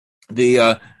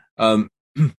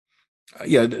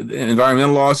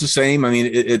environmental law is the same. I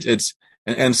mean,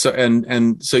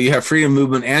 so you have freedom of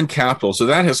movement and capital. So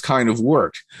that has kind of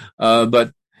worked.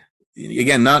 But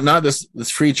again, not this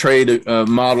free trade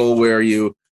model where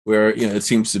it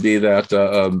seems to be that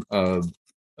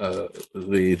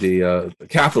the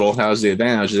capital has the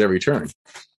advantage at every turn.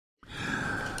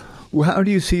 Well, how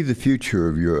do you see the future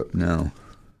of Europe now?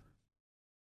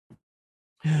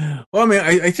 Well, I mean,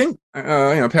 I think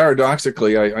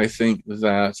paradoxically, I think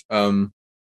that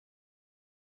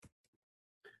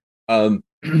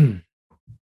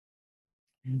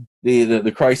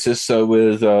the crisis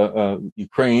with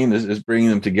Ukraine is bringing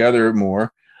them together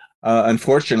more.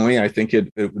 Unfortunately, I think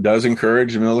it does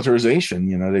encourage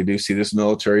militarization. They do see this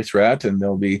military threat, and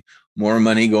there'll be more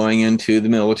money going into the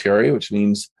military, which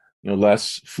means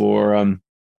less for human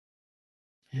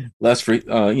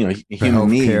need,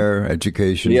 healthcare,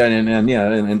 education,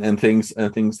 and things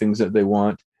that they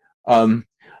want.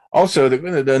 Also,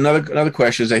 another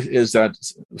question is that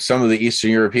some of the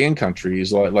Eastern European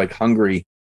countries like Hungary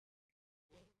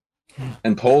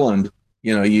and Poland,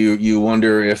 you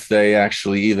wonder if they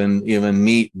actually even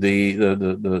meet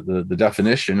the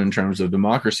definition in terms of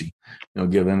democracy.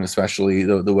 Given especially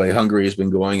the way Hungary has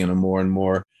been going in a more and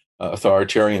more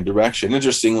authoritarian direction.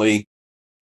 Interestingly,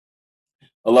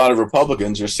 a lot of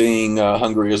Republicans are seeing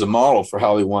Hungary as a model for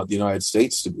how they want the United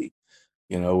States to be.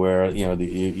 Where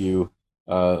the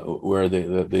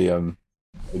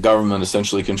government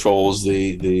essentially controls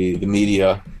the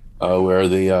media, where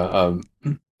they've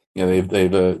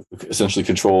essentially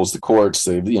controls the courts.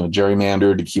 They've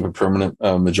gerrymandered to keep a permanent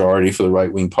majority for the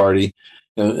right wing party.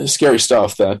 Scary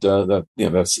stuff that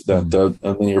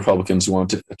many Republicans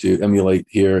want to emulate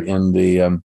here in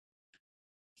the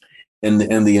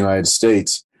United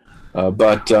States.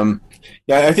 But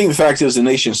I think the fact is the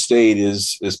nation state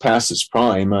is past its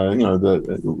prime.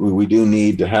 We do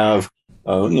need to have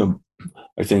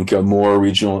I think more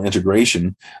regional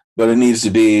integration, but it needs to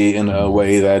be in a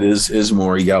way that is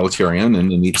more egalitarian and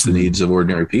meets the needs of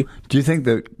ordinary people. Do you think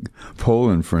that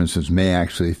Poland, for instance, may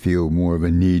actually feel more of a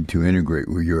need to integrate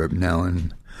with Europe now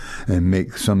and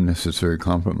make some necessary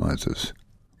compromises?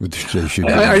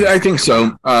 I think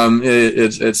so.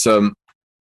 It's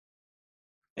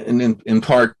in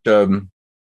part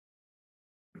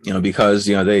because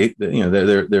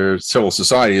their civil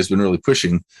society has been really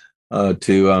pushing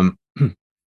to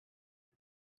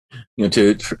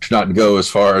not go as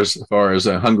far as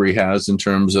Hungary has in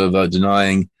terms of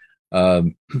denying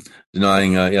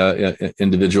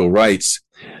individual rights.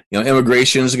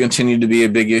 Immigration has continued to be a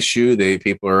big issue.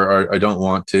 People are don't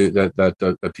want to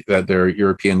that their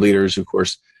European leaders, of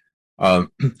course, are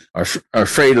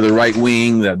afraid of the right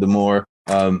wing. That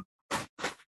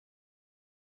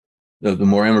the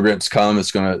more immigrants come,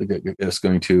 it's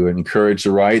going to encourage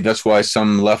the right. That's why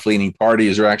some left-leaning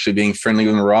parties are actually being friendly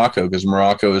with Morocco, because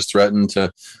Morocco has threatened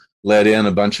to let in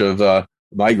a bunch of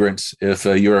migrants if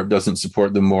Europe doesn't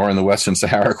support them more in the Western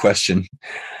Sahara question.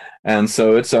 And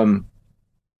so it's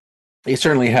they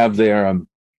certainly have their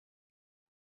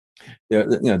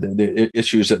the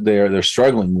issues that they're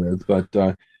struggling with, but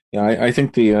I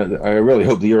think I really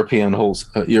hope the European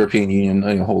Union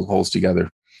holds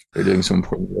together. They're doing some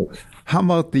important work. How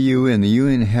about the UN? The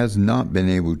UN has not been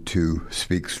able to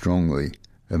speak strongly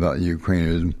about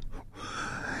Ukraine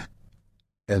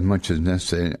as much as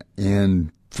necessary.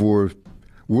 And for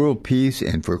world peace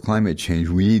and for climate change,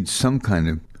 we need some kind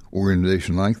of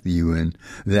organization like the UN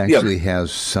that actually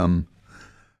has some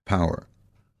power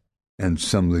and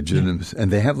some legitimacy.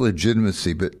 And they have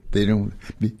legitimacy, but they don't.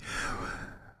 Do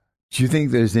you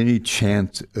think there's any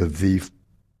chance of the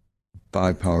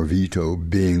five-power veto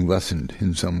being lessened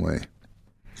in some way?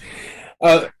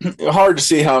 Hard to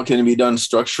see how it can be done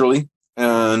structurally,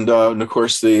 and of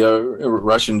course the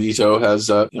Russian veto has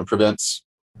prevents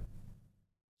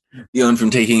the UN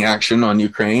from taking action on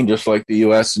Ukraine, just like the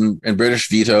U.S. and British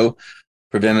veto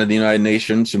prevented the United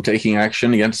Nations from taking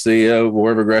action against the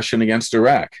war of aggression against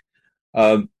Iraq.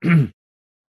 But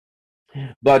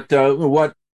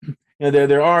there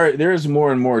is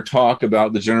more and more talk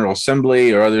about the General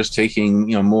Assembly or others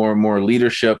taking more and more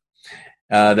leadership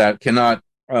that cannot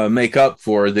make up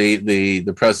for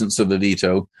the presence of the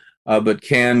veto, but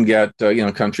can get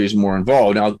countries more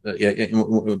involved. Now,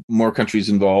 more countries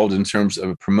involved in terms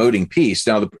of promoting peace.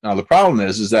 Now the problem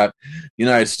is that the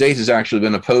United States has actually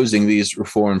been opposing these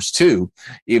reforms too,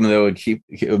 even though it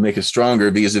would make it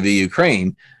stronger vis-a-vis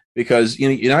Ukraine, because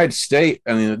United States,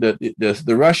 I mean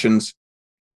the Russians,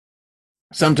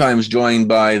 sometimes joined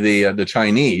by the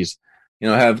Chinese,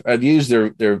 have used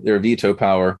their veto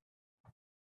power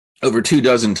over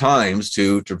 24 times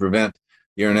to prevent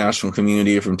the international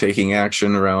community from taking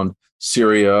action around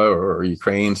Syria or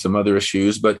Ukraine, some other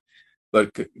issues, but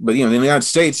the United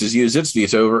States has used its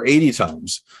veto over 80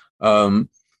 times, for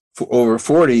over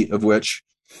 40 of which,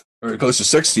 or close to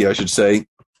 60, I should say,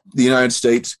 the United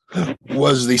States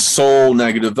was the sole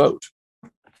negative vote.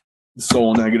 The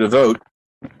sole negative vote.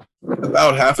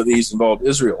 About half of these involved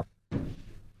Israel.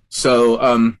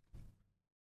 So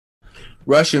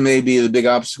Russia may be the big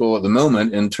obstacle at the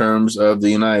moment in terms of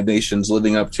the United Nations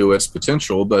living up to its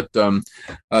potential, but the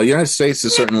United States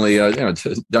has certainly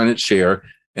done its share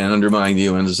and undermining the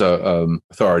UN's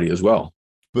authority as well.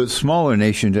 But smaller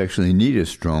nations actually need a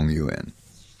strong UN.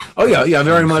 Oh yeah,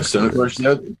 very much so. And of course,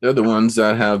 they're the ones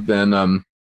that have been. I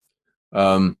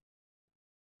mean,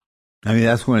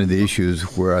 that's one of the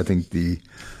issues where I think the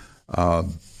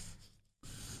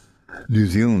New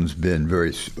Zealand's been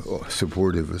very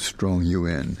supportive of strong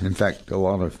UN. In fact, a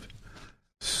lot of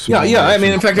I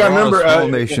mean, in fact, I remember small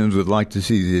nations would like to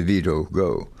see the veto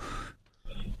go.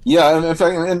 Yeah, in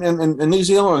fact, and New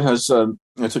Zealand has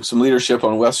took some leadership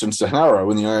on Western Sahara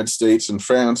when the United States and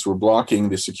France were blocking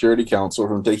the Security Council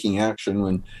from taking action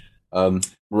when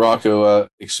Morocco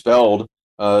expelled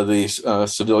the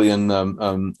civilian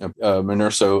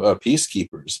MINURSO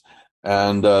peacekeepers.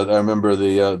 And I remember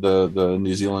the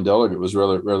New Zealand delegate was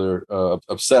rather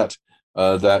upset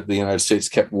that the United States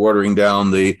kept watering down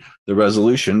the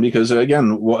resolution because,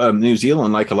 again, New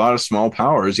Zealand, like a lot of small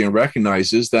powers,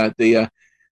 recognizes that the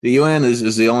UN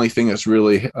is the only thing that's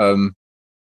really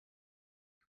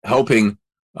helping,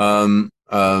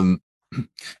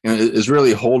 is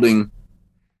really holding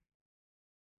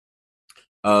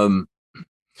the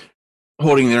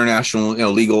international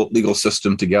legal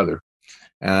system together.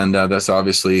 And that's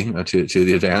obviously to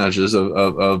the advantages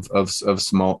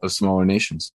of smaller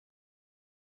nations.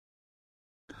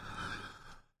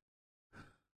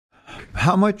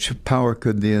 How much power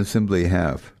could the Assembly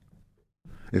have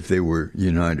if they were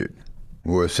united,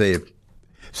 or say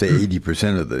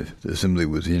 80% of the Assembly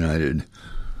was united?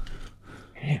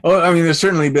 Well, I mean, there's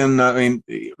certainly been. I mean,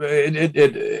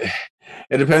 it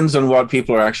depends on what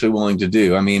people are actually willing to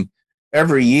do. I mean,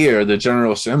 every year the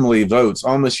General Assembly votes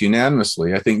almost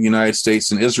unanimously. I think the United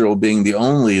States and Israel being the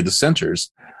only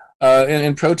dissenters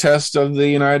in protest of the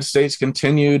United States'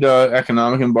 continued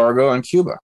economic embargo on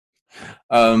Cuba.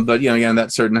 But again,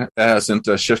 that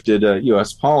hasn't shifted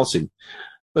U.S. policy.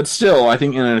 But still, I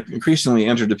think in an increasingly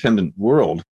interdependent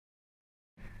world,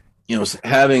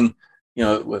 having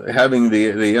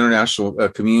the international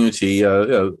community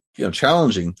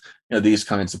challenging these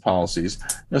kinds of policies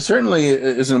certainly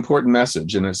is an important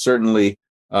message, and it certainly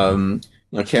can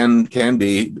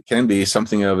be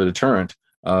something of a deterrent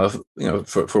to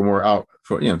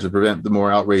prevent the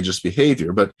more outrageous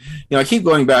behavior. But I keep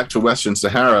going back to Western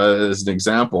Sahara as an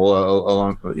example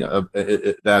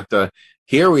that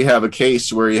here we have a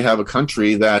case where you have a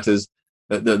country that is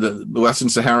the Western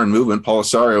Saharan movement,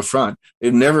 Polisario Front.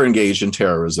 They've never engaged in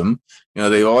terrorism.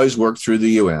 They always worked through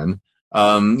the UN.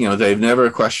 They've never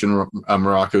questioned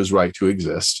Morocco's right to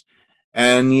exist.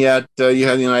 And yet you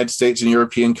have the United States and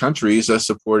European countries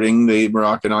supporting the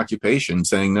Moroccan occupation,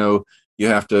 saying, no, you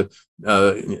have to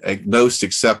at most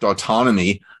accept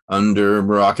autonomy under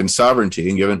Moroccan sovereignty.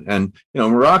 And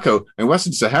Morocco and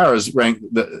Western Sahara is ranked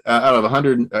out of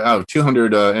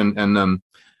 210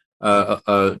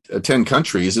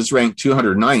 countries, it's ranked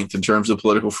 209th in terms of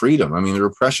political freedom. I mean, the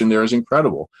repression there is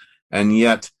incredible. And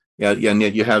yet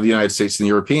you have the United States and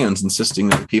the Europeans insisting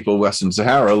that the people of Western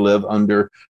Sahara live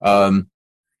under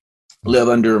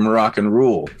Moroccan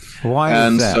rule. Why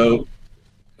is that? So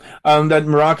that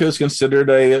Morocco is considered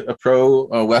a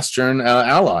pro-Western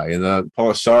ally. The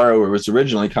Polisario was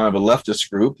originally kind of a leftist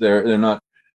group. They're not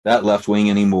that left wing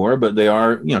anymore, but they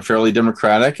are fairly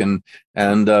democratic and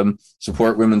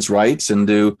support women's rights and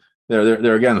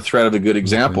they're again a threat of a good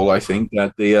example. I think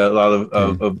that a lot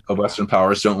of Western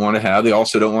powers don't want to have. They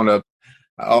also don't want to.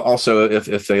 Also,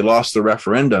 if they lost the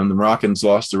referendum, the Moroccans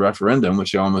lost the referendum,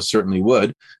 which they almost certainly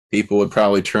would. People would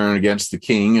probably turn against the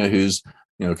king, who's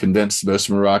convinced most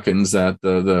Moroccans that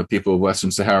the people of Western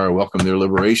Sahara welcome their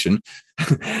liberation.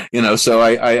 So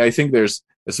I think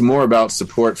it's more about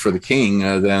support for the king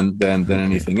than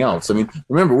anything else. I mean,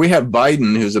 remember, we have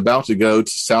Biden who's about to go to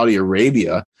Saudi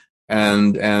Arabia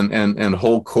and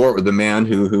hold court with the man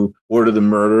who ordered the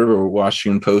murder of a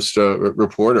Washington Post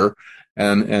reporter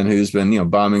and who's been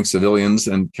bombing civilians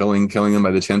and killing them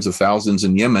by the tens of thousands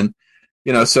in Yemen.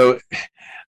 So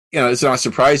it's not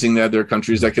surprising that there are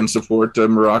countries that can support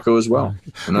Morocco as well.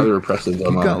 Another oppressive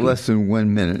monarchy. You've got less than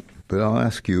 1 minute, but I'll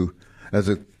ask you, as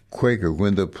a Quaker,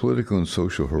 when the political and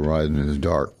social horizon is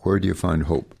dark, where do you find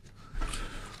hope?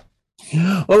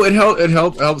 Oh, it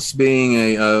helps being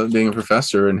a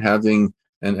professor and having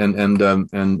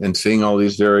and seeing all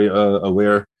these very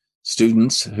aware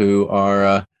students who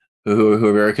are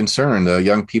very concerned.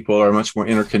 Young people are much more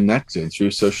interconnected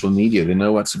through social media. They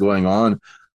know what's going on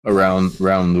around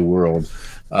the world.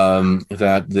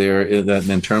 That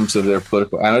in terms of their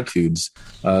political attitudes,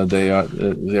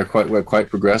 they're quite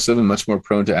progressive and much more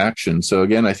prone to action. So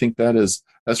again, I think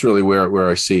that's really where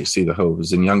I see the hope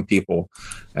is in young people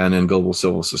and in global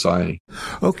civil society.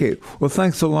 Okay, well,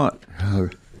 thanks a lot,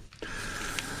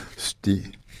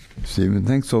 Stephen.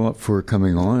 Thanks a lot for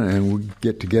coming on, and we'll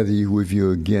get together with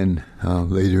you again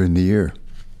later in the year.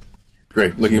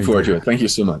 Great, looking forward to it. Thank you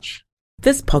so much.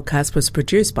 This podcast was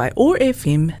produced by OAR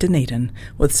FM Dunedin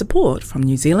with support from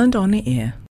New Zealand On the Air.